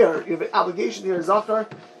every year you have an obligation to hear Zachar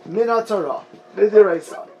Minat Torah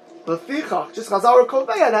Midiraisa. Lefichach, just Chazal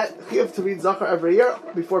Koveya that chiyuv to read Zachar every year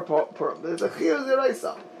before Purim. There's a chiyuv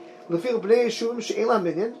Midiraisa. Lefichach Bnei Yeshuvim She'ela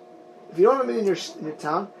Minyan. If you don't have a minyan in your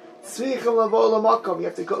town, you have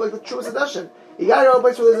to go like the Trumas Hadashin. You got to go to a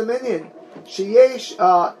place where there's a minyan. Sheyesh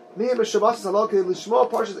minyan b'Shabbos halakha lishmo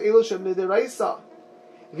parshas elu shemidiraisa.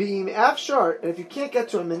 V'im afshar, and if you can't get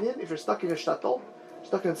to a minyan, if you're stuck in a shtetl,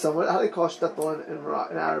 stuck in somewhere, how do they call shtetl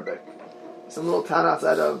in Arabic? Some little town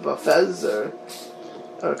outside of Fez or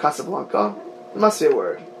Casablanca. There must be a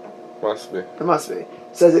word. There must be. It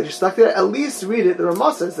says if you're stuck there, at least read it. The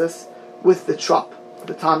Ramah says this with the trop,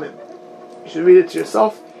 the tamim. You should read it to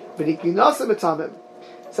yourself. But he says the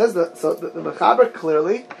Mechaber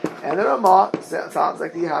clearly, and the Ramah sounds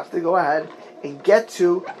like you have to go ahead and get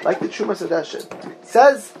to like the Trumas Hadashin.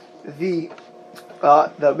 Says the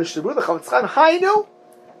Mishnah Berurah, the Chavetz Chaim Hainu,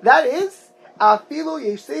 that is afilu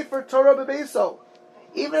yesh sefer Torah bebeso.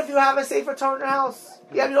 Even if you have a sefer Torah in your house,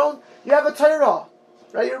 you have a Torah,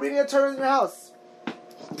 right? You're reading a Torah in your house.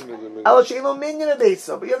 Eloshelo minyan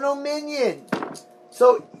bebeso, but you have no minyan.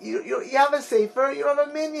 So you have a sefer, you don't have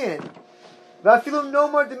a minyan. V'afilu no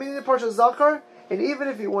more the minyan of Parsha Zachar, and even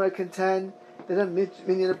if you want to contend that a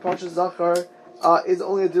minyan of Parsha Zachar is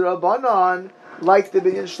only a dirabanan, like the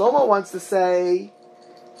Binyan Shlomo wants to say,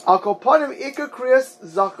 Al Kopanim Ikar Kriyas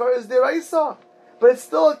Zachar is deraisa, but it's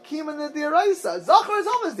still a kiyum in the deraisa. Zachar is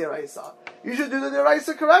always deraisa. You should do the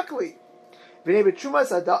deraisa correctly. V'nei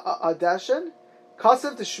b'trumas adashin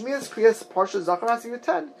kasev to shmiyas kriyas Parsha Zachar Hasiyur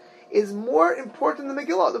 10. Is more important than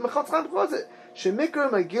Megillah. The Mechatz Chaim calls it Shemikra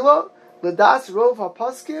Megillah Ladas Rov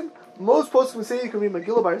HaPaskim. Most poskim say you can read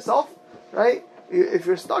Megillah by yourself, right? If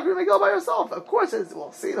you're stuck reading Megillah by yourself, of course it's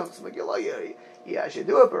see it's Megillah. Yeah, I should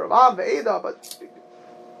do it, but Ravam Ve'eda, but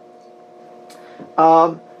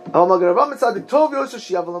now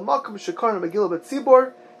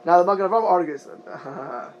the Magen Avraham argues.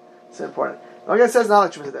 It's important. The Magen says not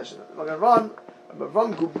like Trumas Hadashin. Magen Avraham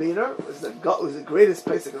Gubiner was the greatest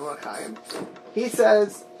place in Gemara Chaim. He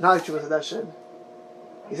says not like Trumas Hadashin.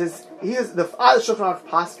 He says the Shulchan Aruch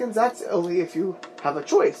Paskins. That's only if you have a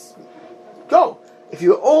choice. Go. If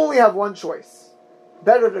you only have one choice,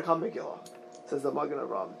 better to come Megillah. Says the Magen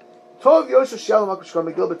Avraham. Tov Yosha Shial Makushkar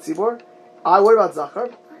Megillah B'Tzibor. What about Zachar?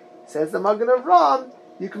 Says the Magen Avraham.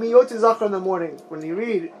 You can be Yotze Zachar in the morning when you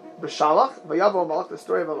read B'Shalach V'Yavo Amalek, the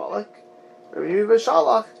story of Amalek. When you read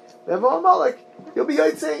B'Shalach V'Yavo Amalek, you'll be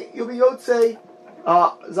Yotze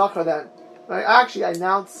Zachar then. I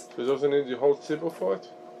announce. So he doesn't need the whole tzibur for it?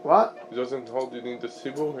 What? He doesn't hold you need the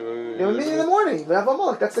tzibur? You mean in the morning. V'Yavo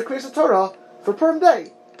Amalek. That's the Kriyas Torah for Purim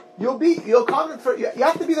Day. you'll come for, you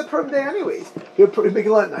have to be the Purim day anyways. You're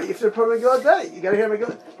Megillah at night, if you're Purim Megillah day, you gotta hear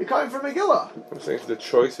Megillah, you're coming for Megillah. I'm saying if the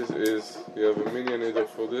choice is you have a minyan either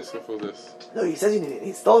for this or for this. No, he says you need it.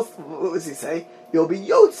 He still, what does he say? You'll be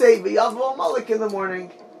Yotzei v'yavo Malik in the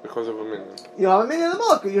morning. Because of a minyan. You have a minyan in the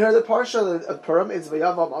Malik. You hear the Parsha of Purim, it's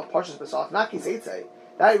v'yavo Malik, Parsha's Besach, not Kiseitzei.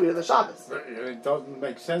 That you read the Shabbos. But it doesn't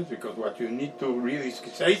make sense because what you need to read is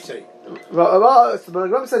Kiseitzei. Well, the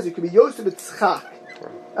Ram says you could be Yosef B'Tzchak.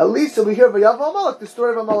 At least we hear V'Yavo Amalek, the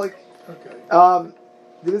story of Amalek. Okay.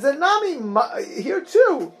 There is a Nami here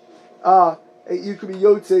too. You could be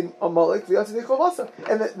Yotzei Amalek, V'Yotzei Nichovasa.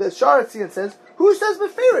 And the Sharatzian says, who says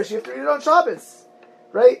Beferish? You have to read it on Shabbos.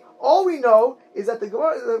 Right? All we know is that the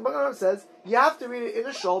Gemara says you have to read it in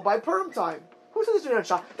a shul by Purim time. Who says it's read it on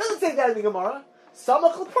Shabbos? It doesn't say that in the Gemara.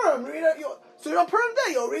 Samach Purim, read it. So you're on Purim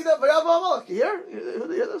day, you'll read that V'Yavo Amalek. You hear?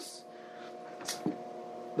 Who hear this?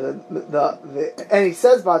 And he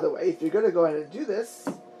says, by the way, if you're going to go ahead and do this,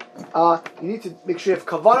 you need to make sure you have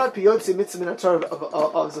Kavana Piyotzi Mitzvah Min HaTorah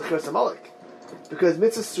of Zechiras Amalek. Because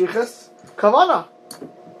Mitzvah Strichas, Kavana.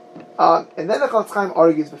 And then the Chofetz Chaim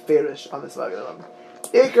argues Beferish on this Vagabond.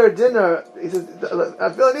 Iker dinner, he says,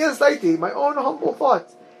 my own humble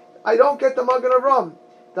thought. I don't get the Magen Avraham.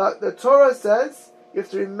 The Torah says you have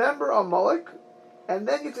to remember Amalek, and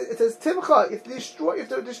then it says Timcha, you have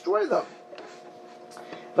to destroy them.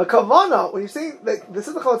 The Kavana, when you're saying that this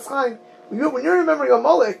is the Chofetz Chaim, when you're remembering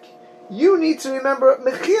Amalek, you need to remember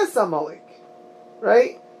Mechias Amalek,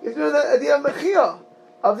 right? You have to know the idea of Mechia,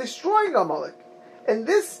 of destroying Amalek, and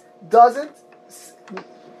this doesn't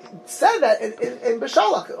say that in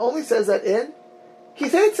Beshalach. It only says that in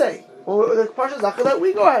Kiseitzei, the Parsha Zachar that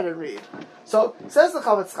we go ahead and read. So says the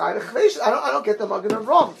Chofetz Chaim, I don't get the Magen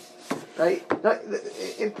Avraham, right? Now,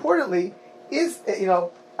 importantly, is the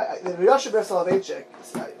Riyashiv Ber Soloveitchik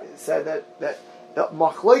said that the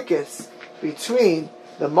machlokes between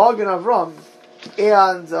the Magen Avraham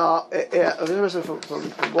and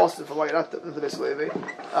from Boston, from Wayrat, the Bislevi,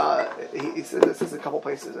 he said this is a couple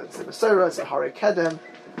places. It's in Masera, it's in Hari Kedem.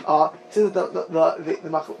 He says that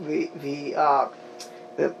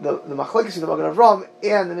the machlokes in the Magen Avraham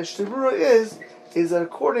and the Mishnah Berurah is that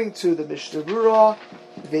according to the Mishnah Berurah,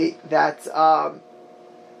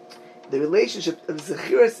 the relationship of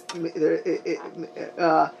Zechiras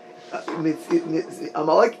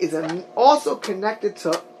Amalek is also connected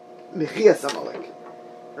to Mechias Amalek,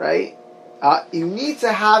 right? You need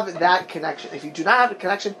to have that connection. If you do not have a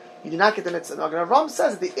connection, you do not get the mitzvah. Now, Ram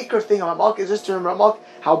says that the ikar thing of Amalek is just to remember Amalek,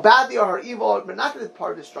 how bad they are, evil, but not that it's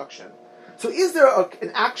part of destruction. So is there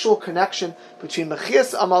an actual connection between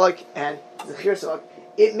Mechias Amalek and Zechiras Amalek?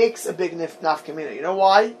 It makes a big nafkamina. You know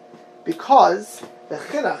why? Because the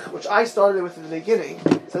Chinuch, which I started with in the beginning,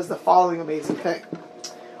 says the following amazing thing.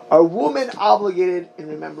 Are women obligated in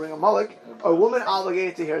remembering Amalek? Are women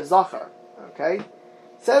obligated to hear Zachar? Okay?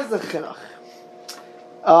 Says the Chinuch.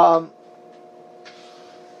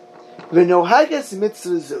 V'nohages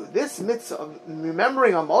mitzvah. This mitzvah of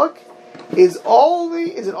remembering Amalek is in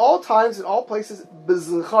all times, in all places,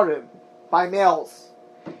 b'zicharim, by males.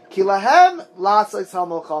 Ki lahem la'asais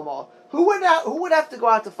ha'milchama. Who would have to go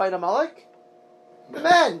out to fight Amalek? The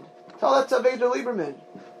men. Tell that to Avigdor Lieberman.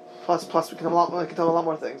 Plus, we can tell a lot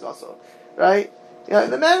more things also, right? Yeah,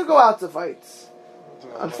 the men go out to fight.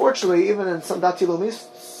 Unfortunately, even in some Dati Lomi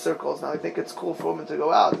circles now, I think it's cool for women to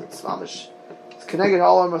go out. It's mamish. It's connected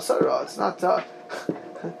all our Masura. It's not.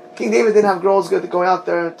 King David didn't have girls going out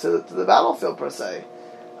there to the battlefield per se.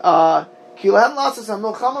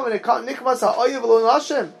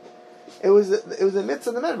 It was a mitzvah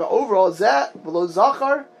of the men, but overall, Zeh, below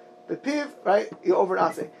Zachar, the Piv, right? You over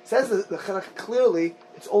Nase. Says the Chinuch clearly,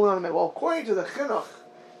 it's only on the men. Well, according to the Chinuch,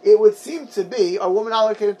 it would seem to be a woman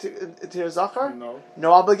allocated to your Zachar?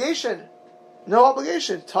 No obligation. No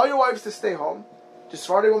obligation. Tell your wives to stay home. Does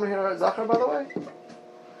Sephardi woman hear Zachar, by the way?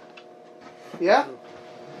 Yeah?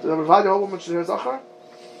 Does the Mavadi woman should hear Zachar?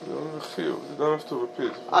 You don't have to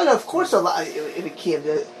repeat. Oh, no, of course, in a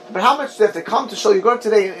kiyum. But how much do they have to come to shul? You go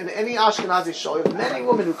today in any Ashkenazi shul, you have many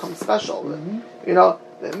women who come special.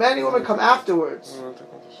 Mm-hmm. Many women come afterwards. You don't have to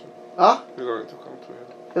come to shul. Huh? You don't need to come to here.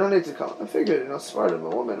 They don't need to come. I figured, Sephardim, a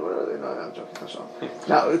woman, whatever they know. I'm joking.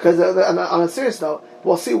 Now, because on a serious note,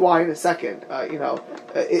 we'll see why in a second.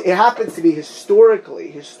 It happens to be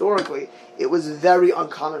historically, it was very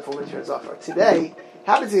uncommon for women to hear Zachar. Today,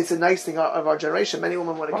 happens to be it's a nice thing of our generation. Many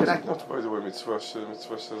women want to connect. Not by the way, mitzvah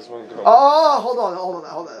says one gram. Oh, hold on.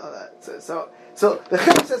 So the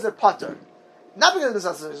Chinuch says they're pater, not because of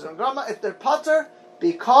the says grandma. If they're pater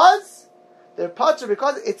because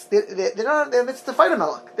it's they're not the mitzvah to fight a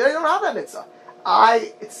melech. They don't have that mitzvah.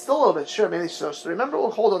 it's still a little bit sure. Maybe so. So remember,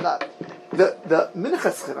 we'll hold on that. The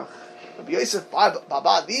Minchas Chinuch, Rabbi Yosef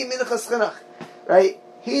Baba, the Minchas Chinuch, right?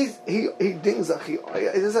 He dings he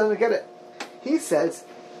doesn't get it. He says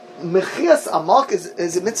Mechias Amalek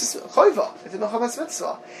is a mitzvah choiva. It's a mechamas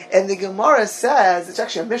mitzvah, and the Gemara says, it's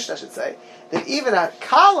actually a Mishnah, I should say, that even at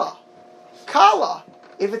Kala,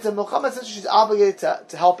 if it's a mechamas mitzvah, she's obligated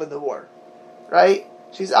to help in the war, right?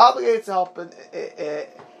 She's obligated to help in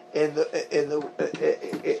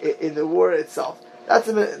the war itself. That's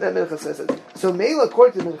the Minchas says. So Meila,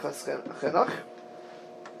 according to Minchas Chinuch,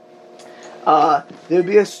 there'd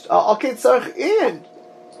be a okay tzarich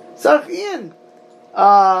in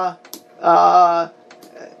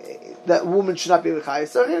that woman should not be l'chayis.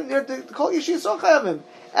 So you have to call Yishis so chayavim.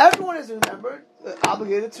 Everyone is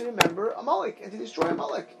obligated to remember Amalek and to destroy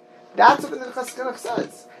Amalek. That's what the Minchas Chinuch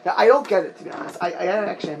says. Now I don't get it, to be honest. I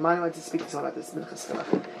actually wanted to speak to someone about this Minchas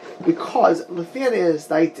Chinuch because Lefian is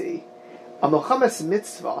daiti a mechamas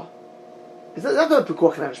mitzvah. It's not the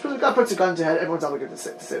pekuach nefesh. When God puts a gun to head, everyone's obligated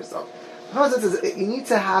to save stuff. You need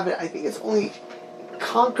to have it. I think it's only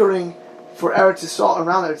conquering for Eretz Yisrael,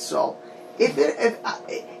 around Eretz Yisrael.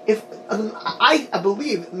 I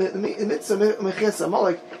believe mitzvah mechias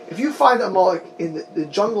Amalek. If you find Amalek in the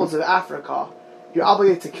jungles of Africa, you're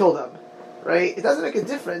obligated to kill them, right? It doesn't make a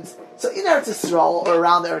difference. So in Eretz Yisrael or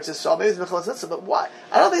around Eretz Yisrael, maybe it's mechilas mitzvah, but what?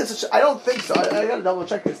 I don't think so. I got to double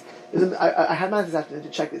check this. I had my this afternoon to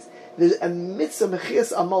check this. There's a mitzvah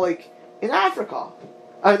mechias Amalek in Africa.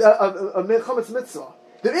 A mechamas mitzvah.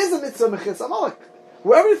 There is a mitzvah mechias Amalek.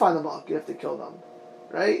 Wherever you find Amalek, you have to kill them,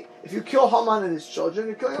 right? If you kill Haman and his children,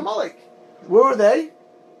 you're killing Amalek. Where were they?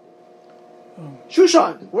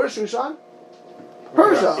 Shushan. Where's Shushan?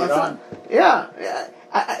 Persia. Yeah.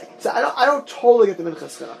 So I don't totally get the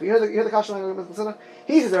Minchas Chinuch. You hear the Kashan of Minchas Chinuch?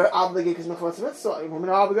 He says they're obligated because mechamas mitzvah. Women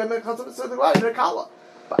are obligated to mechamas mitzvah. They're kala.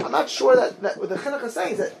 But I'm not sure that what the Chinuch is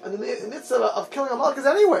saying is that the mitzvah of killing Amalek is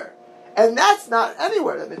anywhere. And that's not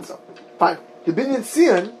anywhere, that mitzvah. Fine. The Binyan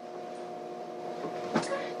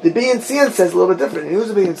Sian says a little bit different. Who's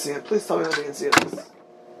the Binyan Sian? Please tell me what the Binyan Sian is.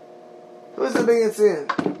 Who's the Binyan Sian?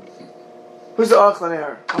 Who's the Aruch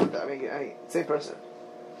LaNer? Same person.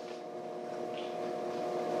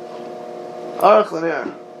 Aruch LaNer.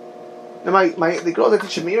 Now the girl that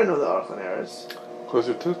Shamir know the Aruch LaNer is. Because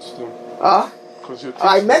you touched them.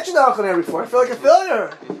 I mentioned Aruch LaNer before. I feel like a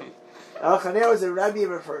failure. Aruch LaNer was a Rabbi of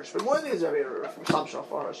Rav Hirsch, but more than he was a Rabbi of Rav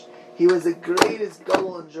Hirsch, he was the greatest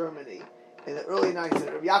gadol in Germany in the early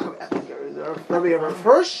 19th. Rabbi Yaakov Eppinger, he was a Rabbi of Rav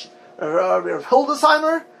Hirsch, a Rabbi of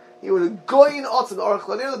Hildesheimer. He was a goyin also the Aruch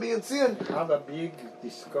LaNer, the Binyan Sian. Had a big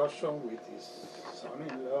discussion with his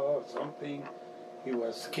son-in-law or something. He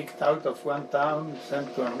was kicked out of one town,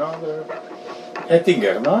 sent to another.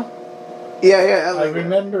 Ettinger, no? Yeah. I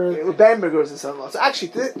remember. Bamberger was his son-in-law. So actually,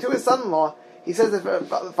 to his son-in-law, he says the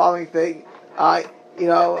following thing. He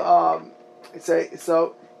says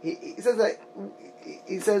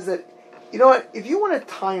that you know what? If you want a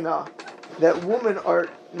taina that women are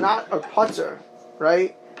not a putter,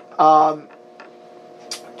 right? Let me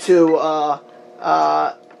tell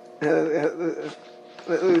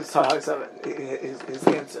how he said his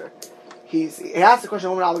answer. He asked the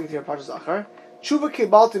question: "Woman obligated to hear parshas Zachar." Tshuva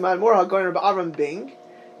kibalti ma'amor hagoyin Rabbi Avram Bing,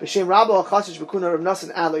 b'shem Rabbi Achasish b'kuna Rav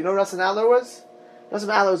Nassan Adler. You know what Nassan Adler was? Nassan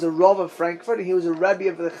Adler was a Rav of Frankfurt, and he was a Rebbe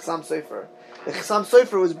of the Chassam Sofer. The Chassam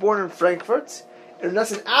Sofer was born in Frankfurt, and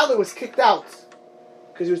Nassan Adler was kicked out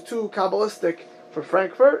because he was too Kabbalistic for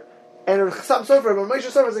Frankfurt. And Chassam Sofer, when Moshe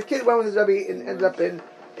Sofer was a kid, went with his Rebbe and ended up in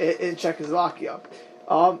Czechoslovakia.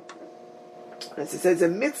 And it says a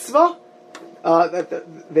mitzvah that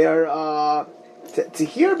they're to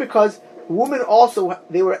hear because women also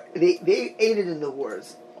they aided in the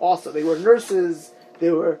wars. Also, they were nurses.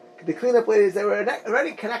 They were the cleanup ladies. They were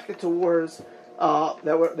already connected to wars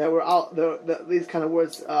that were out. These kind of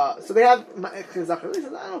wars. So they have. I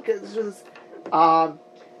don't care. This is. I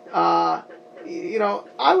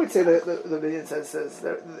would say that the Binyan says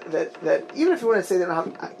that even if you want to say they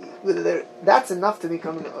don't have, that's enough to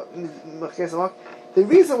become Mechias Amalek. The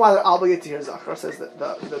reason why they're obligated to hear Zachar, says the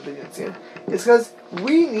Binyan Sian, is because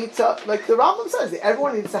we need to, like the Rambam says,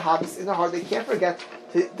 everyone needs to have this in their heart. They can't forget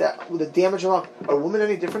that the damage of are women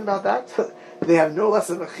any different about that? They have no less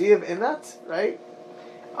of a chiyuv in that, right?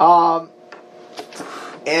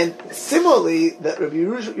 And similarly, the Rabbi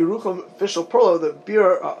Yerucham official Perlo, the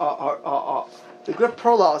Grip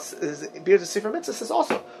Perlos is beer to Sefer Mitzvah says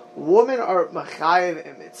also women are machayev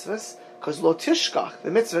in mitzvahs because lo tishkach,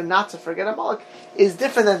 the mitzvah not to forget Amalek, is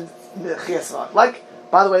different than Mechias Amalek. Like,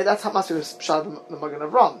 by the way, that's how Masir is shot the Magen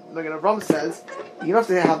Avram. The Magen Avram says you don't have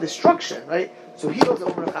to have destruction, right? So he goes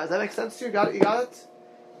over Does that make sense to you? You got it?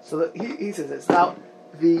 So he says this. Now,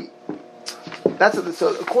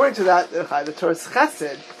 so according to that, the Torah's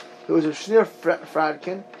Chesed, who was a Shneur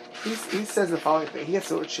Fradkin, he says the following thing. He gets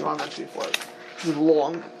to what Shimon mentioned before. This is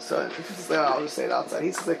long, so I'll just say it outside.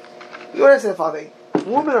 He says, like, you want to say the following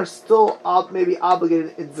thing. Women are still maybe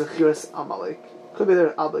obligated in Zechiras Amalek. Could be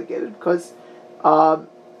they're obligated because, they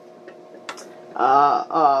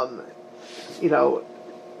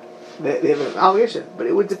have an obligation. But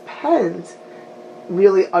it would depend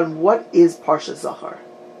really on what is Parsha Zachar.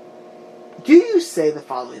 Do you say the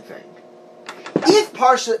following thing? If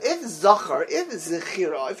Zachar, if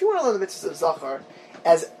Zechira, if you want to learn the mitzvahs of Zachar,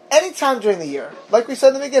 as any time during the year, like we said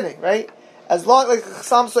in the beginning, right? As long, like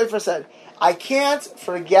Chassam Sofer said, I can't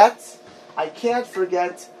forget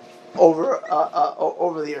over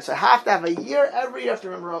the year. So I have to have a year, every year I have to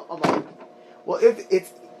remember Amalek. Well, if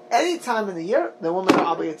it's any time in the year, the women are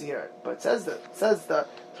obligated to hear it. But it says the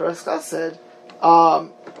Torah said,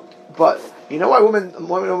 but you know why women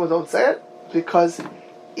don't say it? Because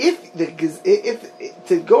if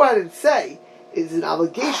to go ahead and say is an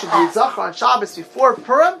obligation to do Zachar on Shabbos before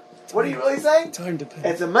Purim, what are you really saying? Time depends.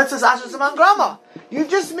 It's a mitzvah asher seman grama. You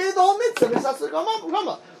just made the whole mitzvah asher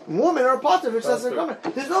grama. Women are part of asher grama.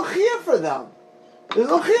 There's no chiyuv for them. So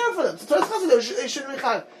Torah says they shouldn't be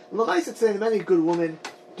chayav. L'maisa today, many good women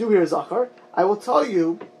do hear Zachar. I will tell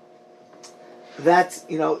you that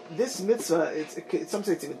this mitzvah. Some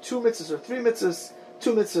say it's even 2 mitzvahs or 3 mitzvahs.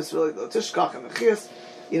 2 mitzvahs really the tishkach and the chiyas.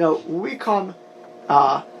 We come.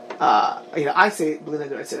 I say B'li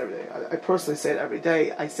Neder. I say it every day. I personally say it every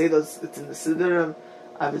day. I say those. It's in the Siddurim.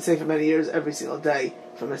 I've been saying for many years, every single day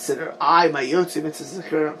from a Siddur. My Yotzi mitzvah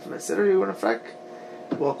Zechira from a Siddur. You want to freck?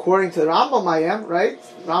 Well, according to the Rambam, I am right.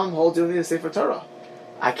 Rambam holds you need to say for Torah.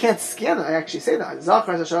 I can't scan it. I actually say that.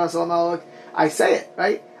 Zachar Zashar Salam Malak. I say it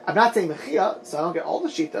right. I'm not saying Mechia, so I don't get all the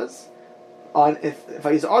shitas on if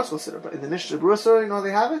I use the article Siddur. But in the Mishnah Berurah Siddur,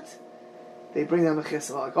 they have it. They bring down Mechia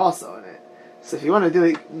Samalak also in it. So if you want to do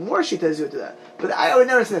it, more shitas, you would do that. But I would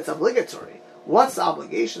never say it's obligatory. What's the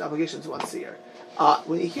obligation? The obligation is once a year.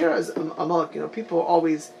 When you hear as Amalek, people are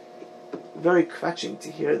always very kvetching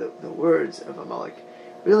to hear the words of Amalek.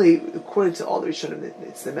 Really, according to all the Rishonim,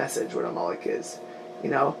 it's the message what Amalek is. We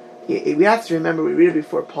have to remember, we read it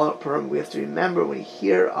before Purim, we have to remember when you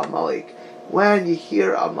hear Amalek, why do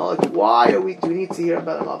we need to hear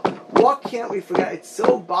about Amalek? What can't we forget? It's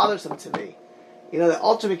so bothersome to me. The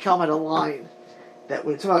Alter Mikhael had a line that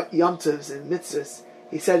when we talk about Yom Tovs and mitzvahs,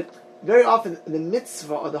 he said, very often the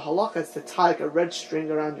mitzvah or the halakha is to tie like a red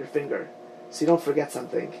string around your finger so you don't forget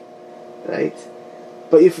something. Right?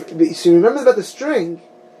 So you remember about the string,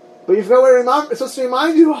 but you forgot what it's supposed to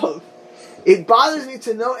remind you of. It bothers me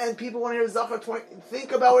to know, and people want to hear Zachar 20,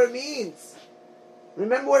 think about what it means.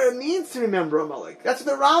 Remember what it means to remember Amalek. That's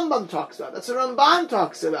what the Rambam talks about. That's what Ramban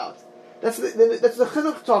talks about. That's what the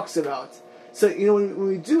Chinuch talks about. So, when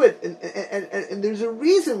we do it, and there's a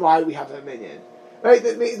reason why we have a minyan. Right?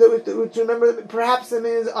 To remember that perhaps the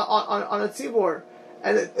minyan is on a tzibor.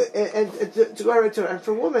 And to go right to it. And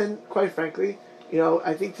for women, quite frankly,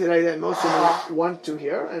 I think today that most women want to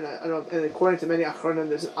hear, and according to many achronim,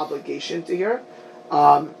 there's an obligation to hear.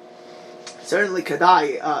 Certainly,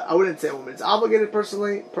 Kadai, I wouldn't say a woman is obligated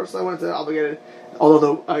personally. Personally, I wouldn't say obligated,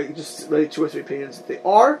 although I just read 2 or 3 opinions that they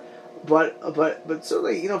are. But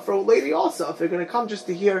certainly, for a lady also, if they're going to come just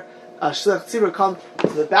to hear Shliach Tzibur come to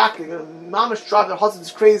the back, they're going to mamash drive their husband's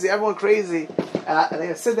crazy, everyone crazy, and they're going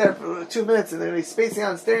to sit there for 2 minutes and they're going to be spacing out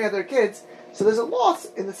and staring at their kids. So there's a loss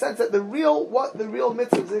in the sense that the real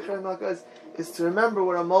mitzvah of Zikr and Malka is to remember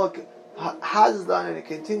what Amalek has done and it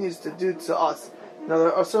continues to do to us. Now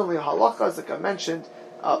there are certainly halachas, like I mentioned,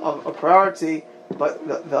 of a priority, but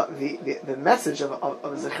the message of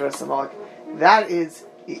Zikr and Amalek, that is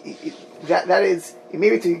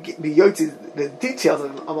maybe to be yotzi the details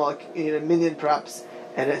of Amalek in a minyan perhaps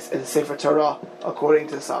and a Sefer Torah according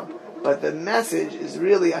to some, but the message is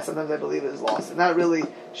really sometimes I believe is lost, and that really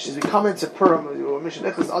should we come into Purim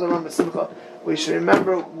we should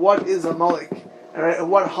remember what is Amalek, and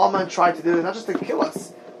what Haman tried to do, not just to kill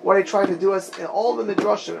us, what he tried to do us in all the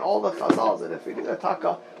midrashim and all the chazals, and if we do that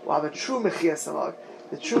taka, we'll have a true Mechias Amalek.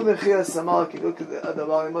 The true Mechias Amalek, you look at the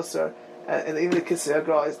Bali Musar, and even the Kisei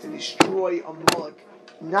Agra, is to destroy Amalek.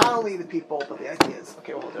 Not only the people, but the ideas.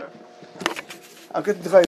 Okay, we'll hold there.